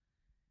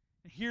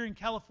 Here in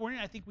California,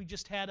 I think we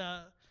just had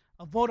a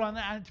vote on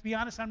that. And to be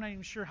honest, I'm not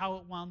even sure how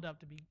it wound up,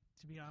 to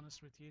be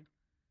honest with you.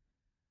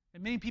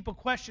 And many people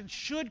question,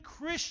 should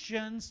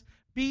Christians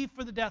be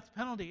for the death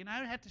penalty? And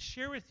I would have to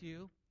share with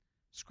you,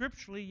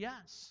 scripturally,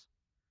 yes.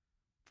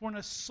 For an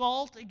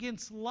assault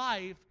against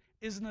life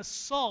is an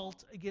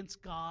assault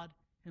against God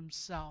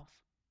Himself.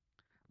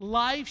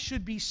 Life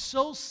should be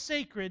so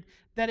sacred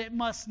that it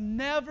must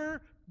never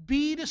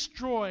be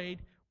destroyed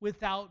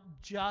without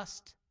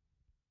just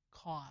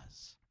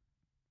cause.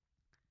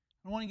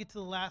 I want to get to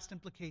the last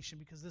implication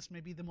because this may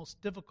be the most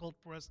difficult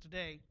for us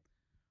today.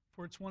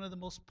 for it's one of the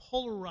most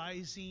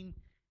polarizing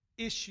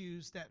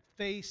issues that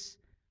face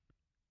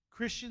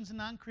Christians and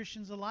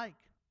non-Christians alike,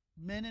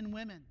 men and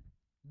women,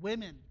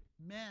 men.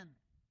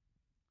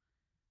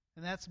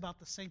 And that's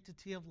about the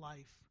sanctity of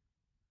life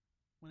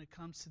when it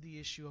comes to the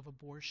issue of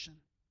abortion.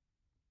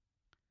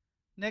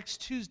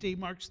 Next Tuesday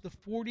marks the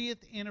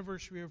 40th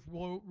anniversary of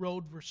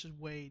Roe versus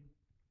Wade.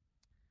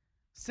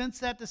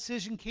 Since that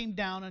decision came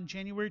down on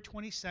January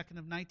 22nd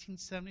of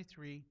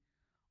 1973,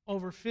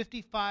 over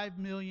 55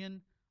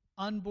 million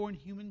unborn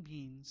human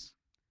beings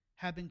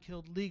have been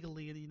killed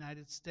legally in the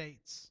United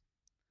States.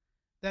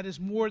 That is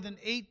more than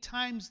 8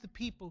 times the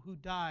people who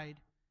died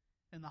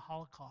in the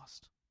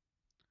Holocaust.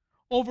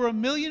 Over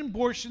 1 million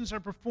abortions are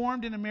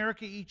performed in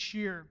America each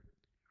year.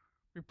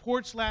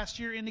 Reports last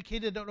year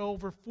indicated that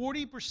over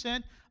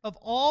 40% of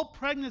all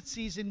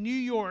pregnancies in New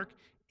York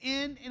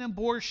end in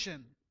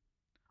abortion,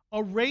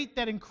 a rate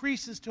that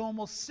increases to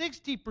almost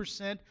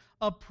 60%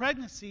 of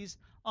pregnancies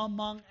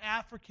among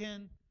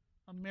African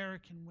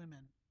American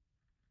women.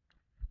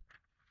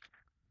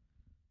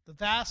 The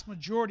vast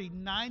majority,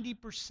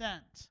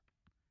 90%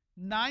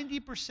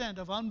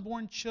 of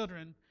unborn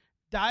children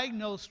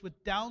diagnosed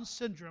with Down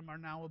syndrome are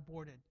now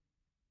aborted.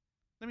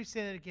 Let me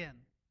say that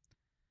again.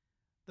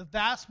 The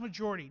vast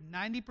majority,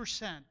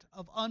 90%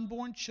 of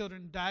unborn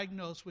children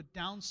diagnosed with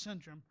Down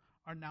syndrome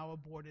are now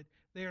aborted.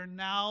 They are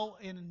now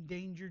an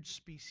endangered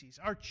species.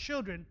 Our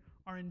children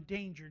are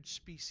endangered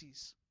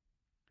species.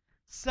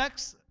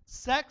 Sex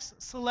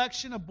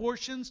selection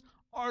abortions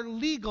are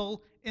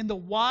legal in the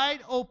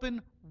wide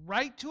open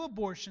right to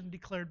abortion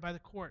declared by the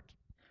court.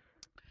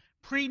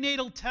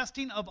 Prenatal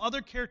testing of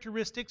other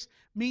characteristics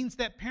means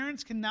that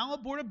parents can now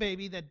abort a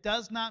baby that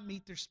does not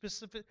meet their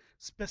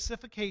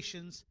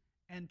specifications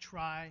and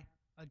try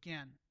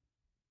again.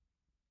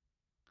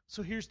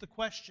 So here's the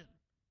question,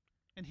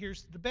 and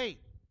here's the debate.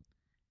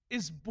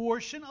 Is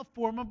abortion a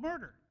form of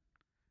murder?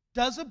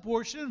 Does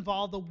abortion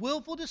involve the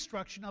willful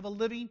destruction of a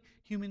living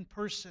human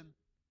person?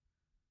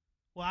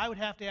 Well, I would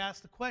have to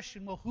ask the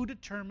question, well, who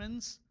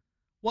determines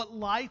what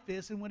life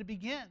is and when it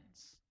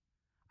begins?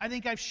 I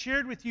think I've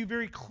shared with you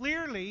very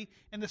clearly,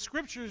 and the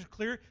Scriptures are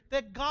clear,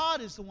 that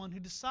God is the one who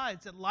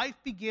decides that life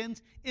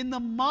begins in the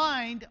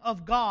mind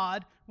of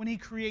God when He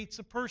creates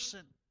a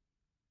person.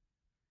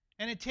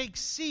 And it takes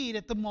seed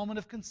at the moment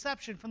of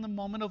conception, from the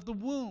moment of the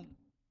womb.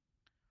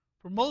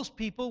 For most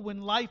people,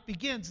 when life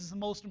begins is the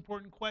most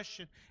important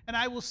question. And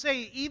I will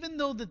say, even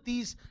though that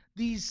these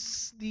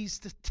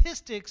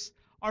statistics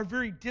are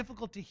very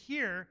difficult to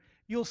hear,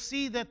 you'll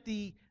see that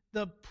the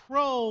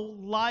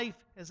pro-life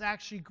has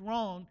actually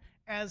grown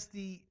as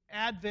the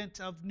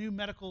advent of new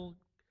medical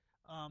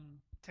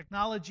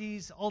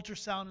technologies,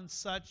 ultrasound and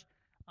such,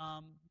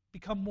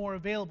 become more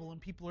available,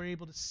 and people are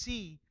able to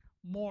see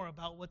more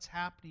about what's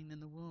happening in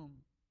the womb.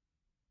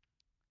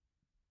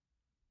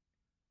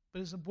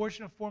 But is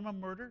abortion a form of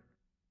murder?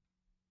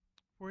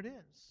 For it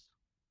is.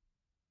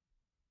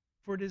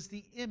 For it is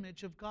the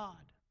image of God,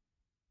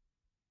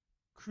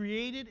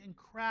 created and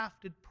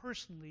crafted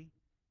personally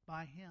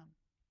by Him.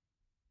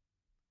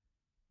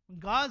 When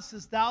God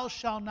says, "Thou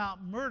shalt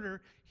not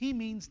murder," He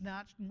means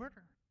not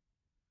murder.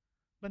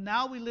 But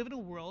now we live in a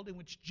world in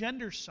which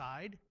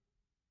gendercide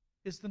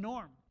is the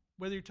norm.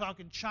 Whether you're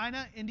talking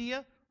China,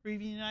 India, or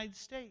even the United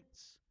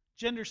States.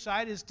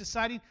 Gendercide is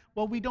deciding,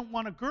 well, we don't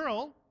want a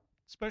girl,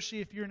 especially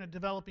if you're in a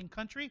developing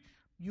country,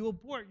 you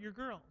abort your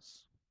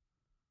girls.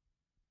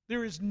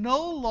 There is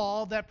no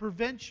law that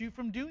prevents you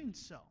from doing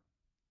so.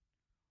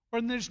 Or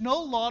there's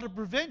no law to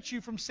prevent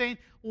you from saying,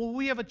 well,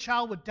 we have a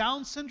child with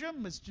Down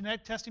syndrome, as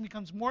genetic testing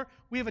becomes more,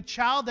 we have a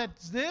child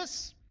that's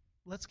this,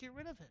 let's get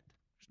rid of it.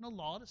 There's no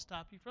law to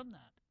stop you from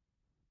that.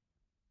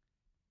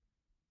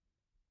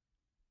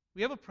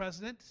 We have a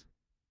president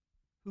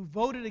who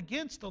voted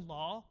against a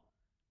law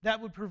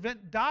that would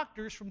prevent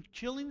doctors from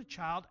killing a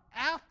child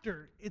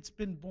after it's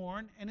been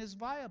born and is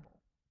viable.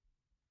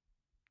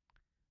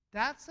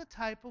 That's the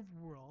type of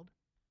world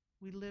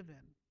we live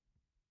in.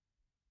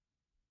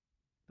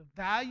 The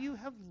value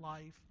of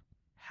life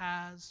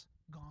has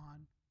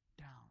gone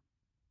down.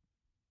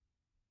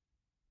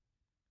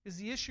 Is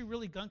the issue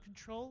really gun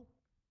control?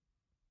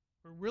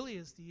 Or really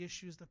is the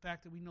issue the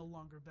fact that we no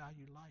longer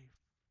value life?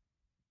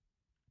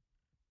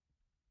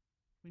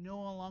 We no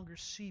longer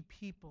see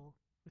people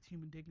with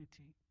human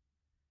dignity.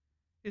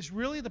 Is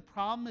really the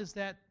problem is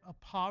that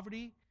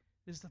poverty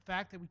is the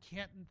fact that we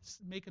can't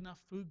make enough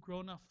food, grow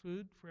enough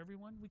food for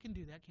everyone? We can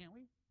do that, can't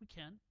we? We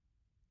can.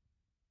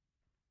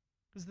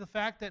 Is the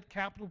fact that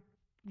capitalism,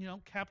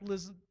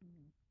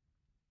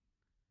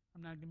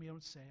 I'm not going to be able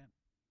to say it.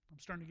 I'm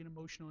starting to get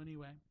emotional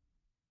anyway.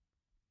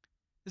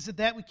 Is it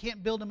that we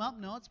can't build them up?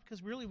 No, it's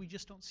because really we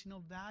just don't see no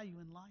value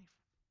in life.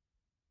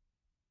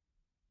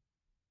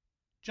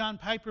 John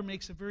Piper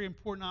makes a very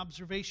important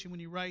observation when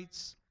he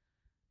writes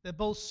that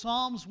both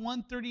Psalms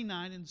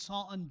 139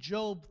 and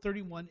Job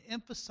 31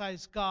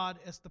 emphasize God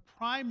as the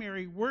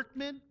primary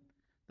workman,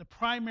 the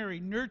primary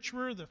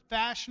nurturer, the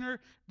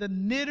fashioner, the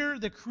knitter,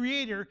 the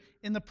creator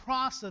in the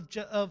process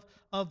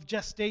of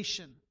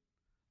gestation,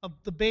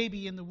 of the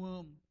baby in the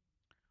womb.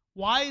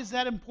 Why is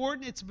that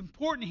important? It's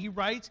important, he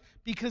writes,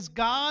 because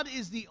God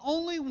is the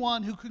only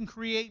one who can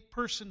create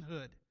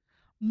personhood.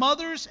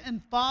 Mothers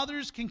and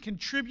fathers can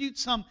contribute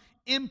some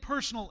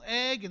impersonal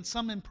egg and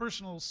some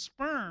impersonal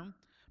sperm,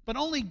 but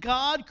only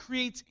God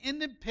creates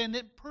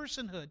independent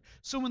personhood.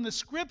 So when the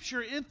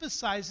Scripture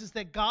emphasizes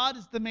that God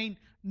is the main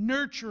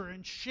nurturer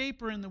and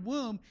shaper in the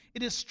womb,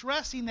 it is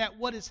stressing that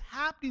what is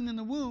happening in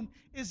the womb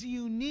is a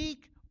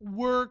unique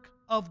work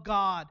of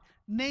God,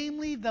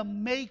 namely the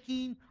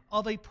making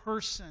of a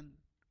person.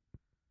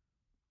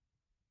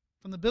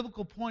 From the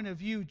biblical point of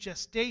view,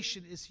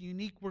 gestation is a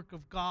unique work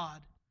of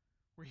God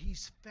where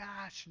He's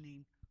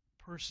fashioning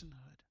personhood.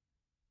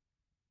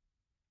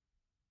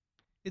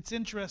 It's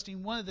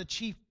interesting, one of the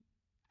chief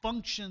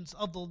functions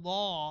of the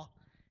law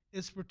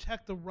is to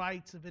protect the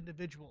rights of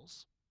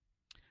individuals.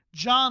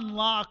 John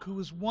Locke, who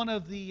was one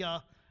of the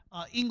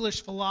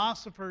English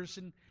philosophers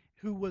and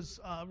who was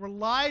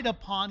relied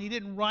upon, he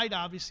didn't write,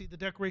 obviously, the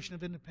Declaration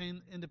of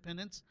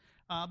Independence,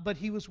 but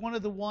he was one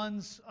of the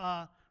ones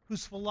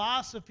whose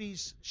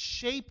philosophies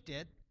shaped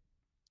it.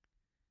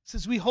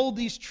 Says we hold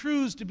these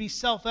truths to be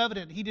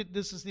self-evident.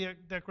 This is the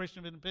Declaration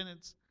of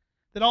Independence,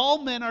 that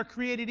all men are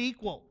created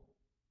equal,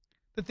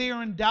 that they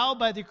are endowed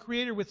by the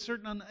Creator with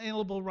certain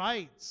unalienable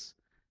rights.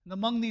 And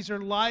among these are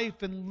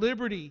life and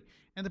liberty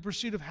and the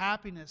pursuit of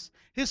happiness.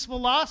 His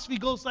philosophy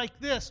goes like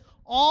this: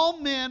 all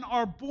men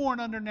are born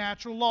under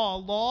natural law, a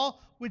law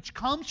which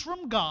comes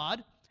from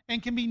God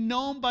and can be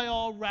known by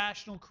all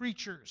rational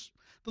creatures.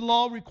 The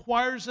law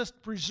requires us to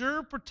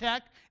preserve,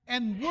 protect,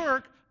 and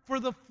work for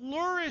the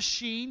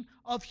flourishing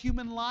of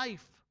human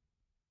life.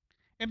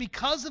 And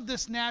because of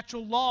this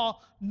natural law,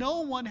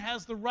 no one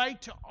has the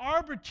right to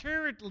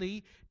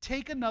arbitrarily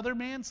take another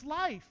man's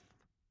life.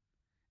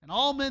 And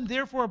all men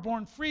therefore are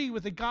born free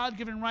with a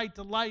God-given right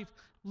to life,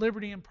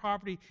 liberty, and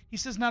property. He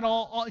says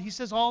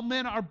all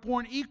men are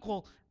born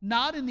equal,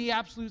 not in the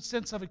absolute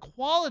sense of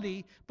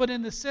equality, but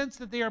in the sense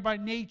that they are by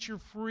nature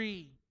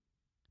free.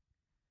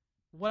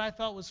 What I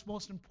thought was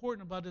most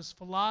important about his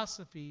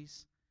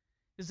philosophies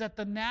is that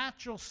the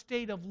natural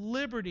state of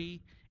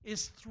liberty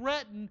is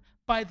threatened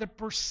by the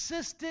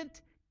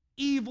persistent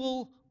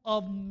evil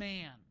of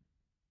man.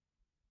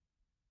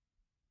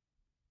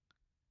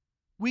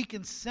 We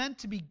consent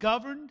to be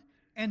governed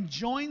and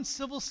join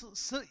civil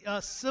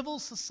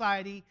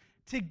society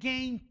to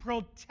gain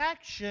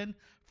protection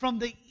from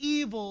the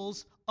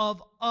evils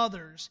of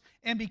others,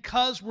 and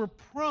because we're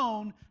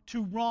prone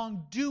to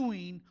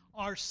wrongdoing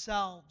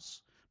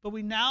ourselves. But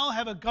we now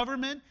have a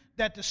government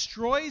that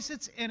destroys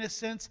its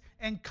innocence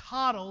and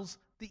coddles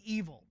the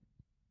evil.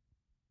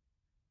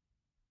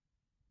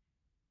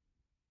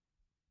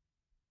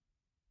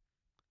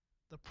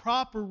 The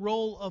proper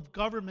role of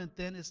government,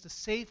 then, is to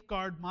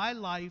safeguard my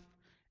life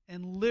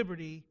and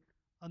liberty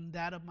and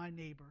that of my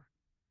neighbor.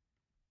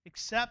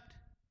 Except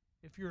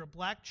if you're a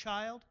black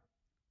child,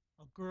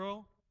 a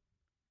girl,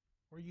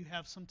 or you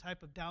have some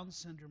type of Down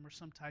syndrome or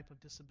some type of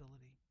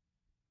disability.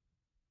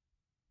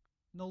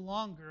 No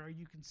longer are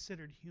you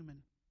considered human.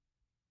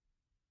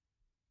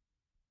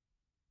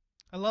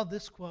 I love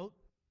this quote.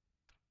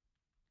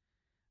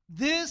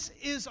 This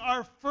is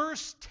our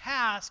first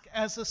task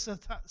as a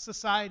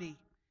society: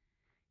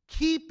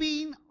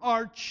 keeping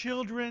our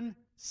children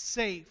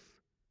safe.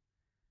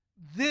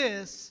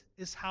 This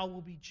is how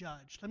we'll be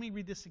judged. Let me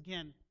read this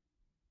again.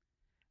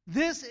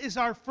 This is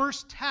our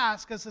first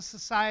task as a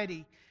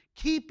society: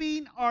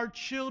 keeping our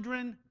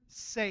children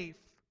safe.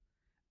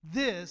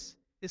 This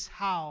is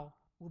how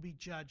we'll be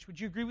judged. Would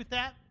you agree with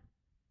that?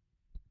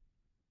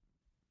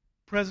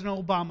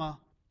 President Obama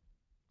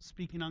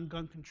speaking on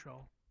gun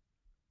control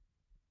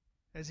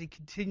as he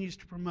continues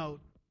to promote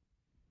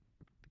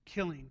the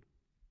killing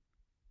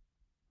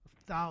of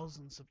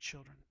thousands of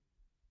children.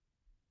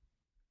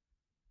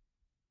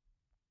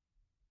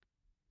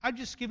 I've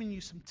just given you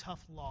some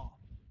tough law.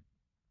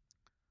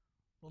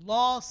 The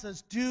law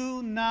says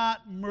do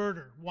not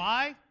murder.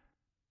 Why?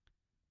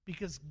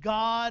 Because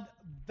God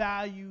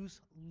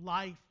values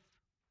life.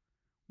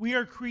 We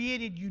are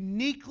created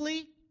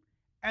uniquely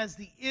as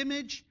the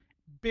image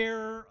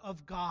bearer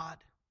of God.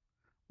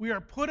 We are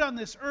put on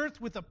this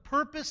earth with a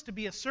purpose to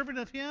be a servant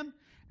of Him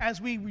as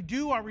we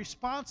do our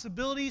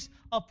responsibilities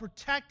of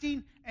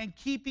protecting and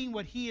keeping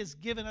what He has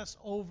given us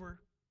over.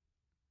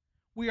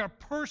 We are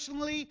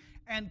personally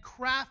and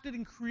crafted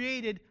and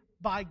created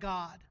by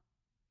God.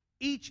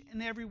 Each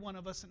and every one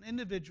of us an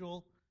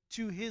individual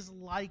to His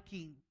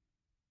liking.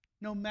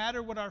 No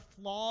matter what our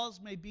flaws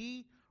may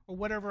be or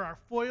whatever our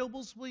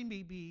foibles may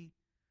be,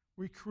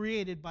 we're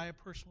created by a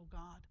personal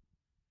God.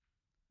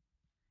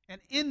 And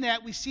in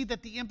that, we see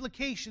that the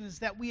implication is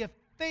that we have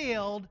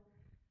failed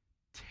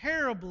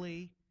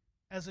terribly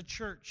as a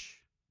church.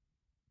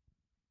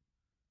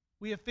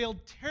 We have failed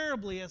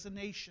terribly as a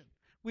nation.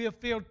 We have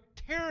failed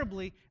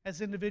terribly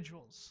as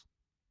individuals.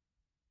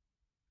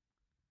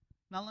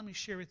 Now let me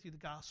share with you the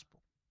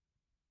gospel.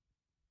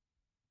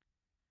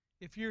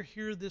 If you're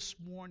here this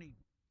morning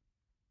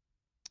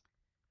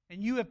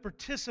and you have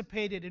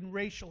participated in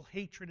racial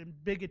hatred and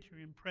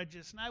bigotry and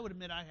prejudice, and I would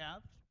admit I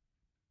have,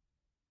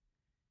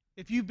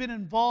 if you've been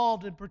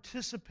involved and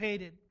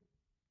participated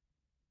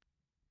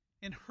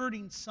in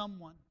hurting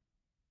someone,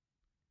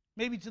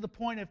 maybe to the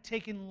point of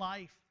taking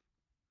life,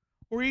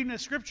 or even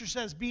as Scripture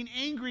says, being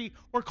angry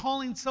or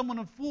calling someone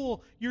a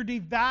fool, you're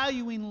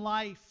devaluing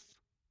life.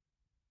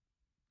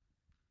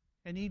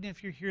 And even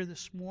if you're here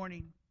this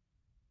morning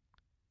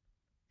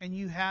and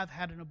you have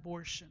had an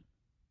abortion,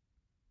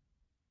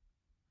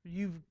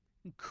 you've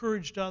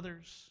encouraged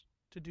others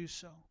to do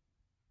so,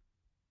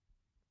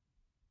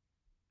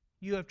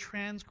 you have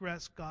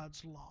transgressed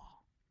God's law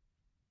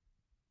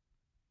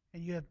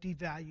and you have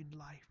devalued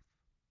life.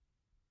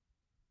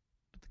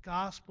 But the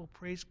gospel,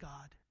 praise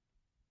God,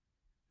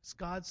 as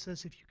God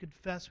says, if you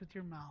confess with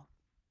your mouth,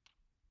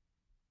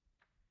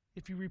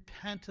 if you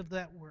repent of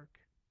that work,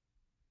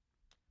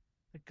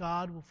 that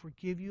God will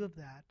forgive you of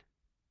that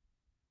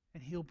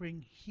and He'll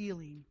bring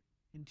healing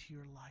into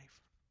your life.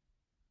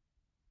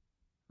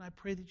 And I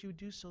pray that you would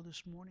do so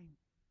this morning.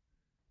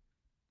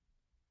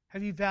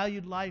 Have you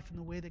valued life in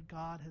the way that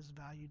God has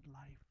valued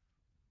life?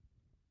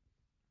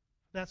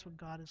 That's what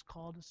God has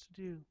called us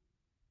to do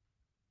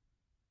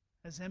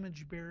as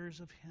image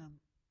bearers of Him.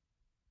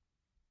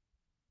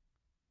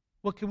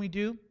 What can we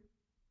do? I'm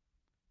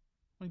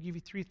going to give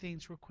you 3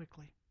 things real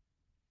quickly.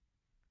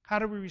 How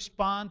do we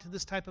respond to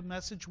this type of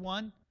message?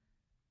 1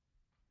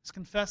 is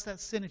confess that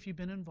sin if you've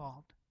been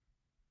involved,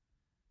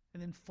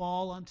 and then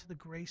fall onto the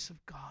grace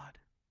of God,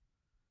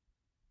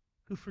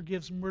 who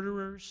forgives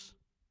murderers,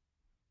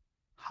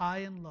 high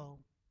and low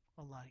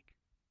alike.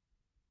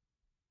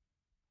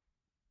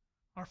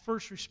 Our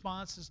first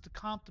response is to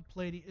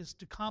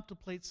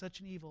contemplate such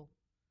an evil,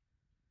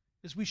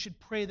 is we should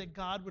pray that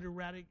God would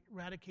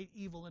eradicate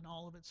evil in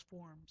all of its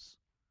forms.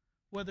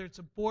 Whether it's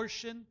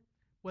abortion,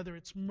 whether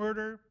it's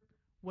murder,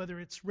 whether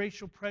it's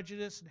racial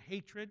prejudice and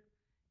hatred,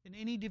 and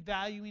any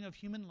devaluing of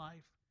human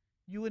life,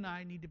 you and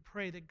I need to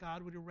pray that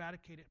God would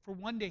eradicate it. For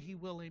one day He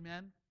will,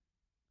 amen?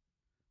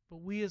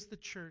 But we as the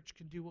church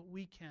can do what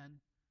we can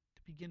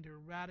to begin to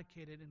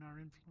eradicate it in our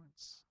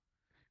influence.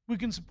 We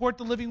can support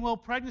the Living Well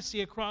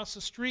pregnancy across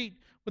the street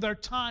with our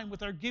time,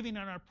 with our giving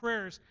and our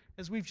prayers,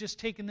 as we've just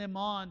taken them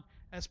on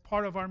as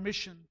part of our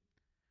mission.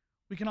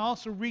 We can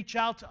also reach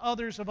out to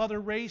others of other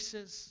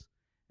races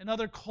and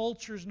other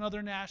cultures and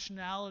other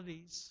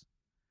nationalities.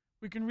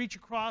 We can reach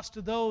across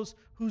to those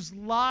whose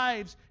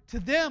lives to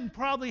them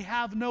probably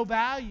have no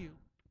value.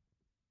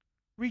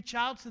 Reach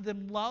out to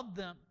them, love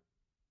them.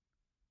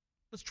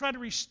 Let's try to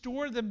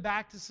restore them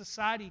back to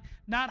society,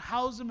 not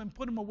house them and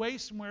put them away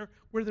somewhere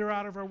where they're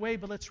out of our way,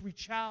 but let's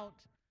reach out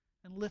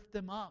and lift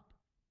them up.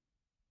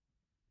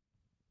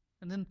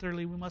 And then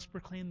thirdly, we must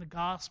proclaim the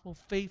gospel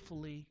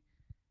faithfully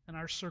in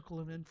our circle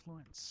of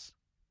influence.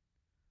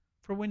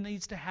 For what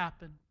needs to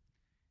happen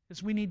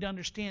is we need to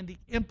understand the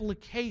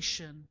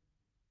implication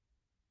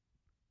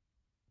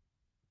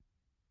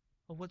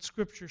of what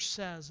Scripture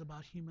says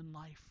about human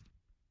life.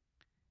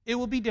 It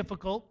will be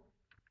difficult.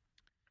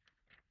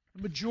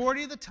 The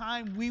majority of the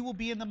time, we will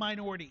be in the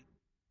minority.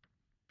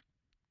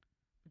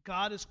 But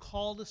God has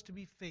called us to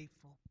be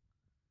faithful,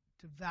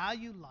 to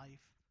value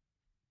life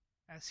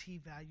as He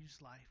values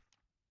life.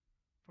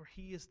 For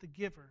He is the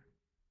giver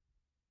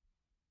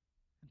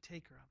and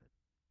taker of it.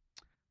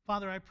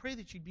 Father, I pray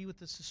that You'd be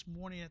with us this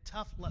morning, a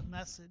tough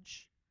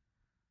message.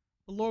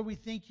 But Lord, we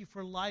thank You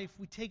for life.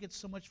 We take it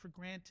so much for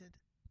granted.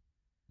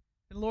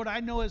 And Lord, I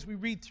know as we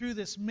read through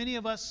this, many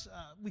of us,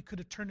 we could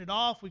have turned it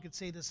off. We could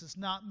say, this is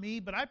not me.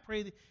 But I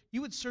pray that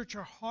You would search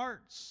our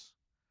hearts.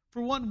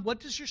 For one, what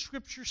does Your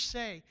Scripture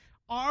say?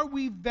 Are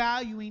we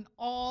valuing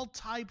all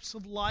types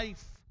of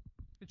life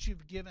that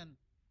You've given?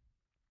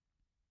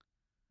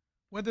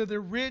 Whether they're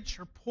rich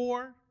or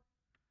poor,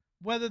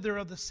 whether they're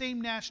of the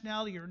same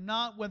nationality or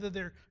not, whether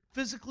they're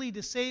physically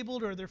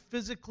disabled or they're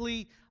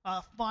physically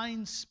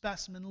fine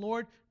specimen.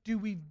 Lord, do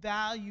we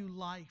value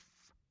life?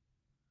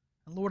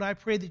 And Lord, I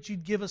pray that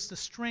You'd give us the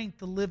strength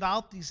to live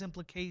out these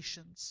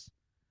implications.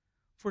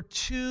 For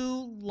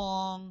too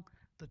long,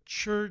 the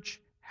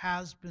church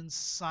has been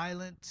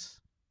silent,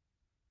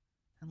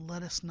 and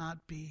let us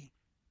not be.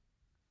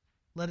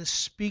 Let us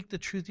speak the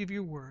truth of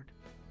Your word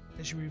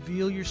as You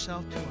reveal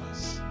Yourself to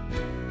us.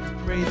 We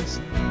pray this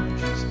in the name of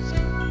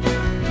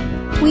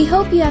Jesus. We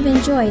hope you have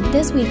enjoyed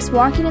this week's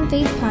Walking in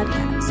Faith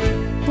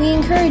podcast. We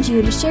encourage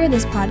you to share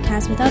this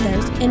podcast with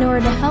others in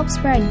order to help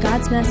spread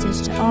God's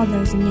message to all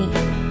those in need.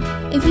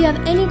 If you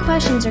have any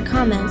questions or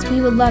comments,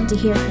 we would love to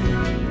hear from you.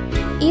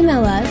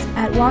 Email us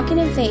at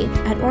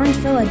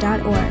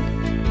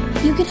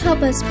walkinginfaith@orangevilla.org. You can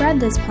help us spread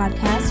this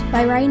podcast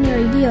by writing a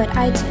review at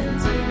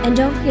iTunes. And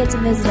don't forget to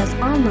visit us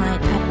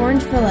online at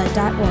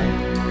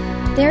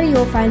orangevilla.org. There you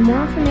will find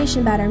more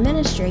information about our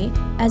ministry,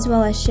 as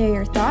well as share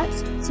your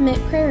thoughts, submit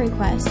prayer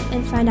requests,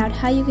 and find out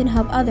how you can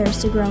help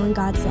others to grow in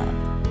God's love.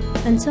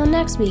 Until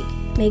next week,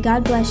 may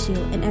God bless you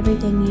in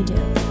everything you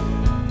do.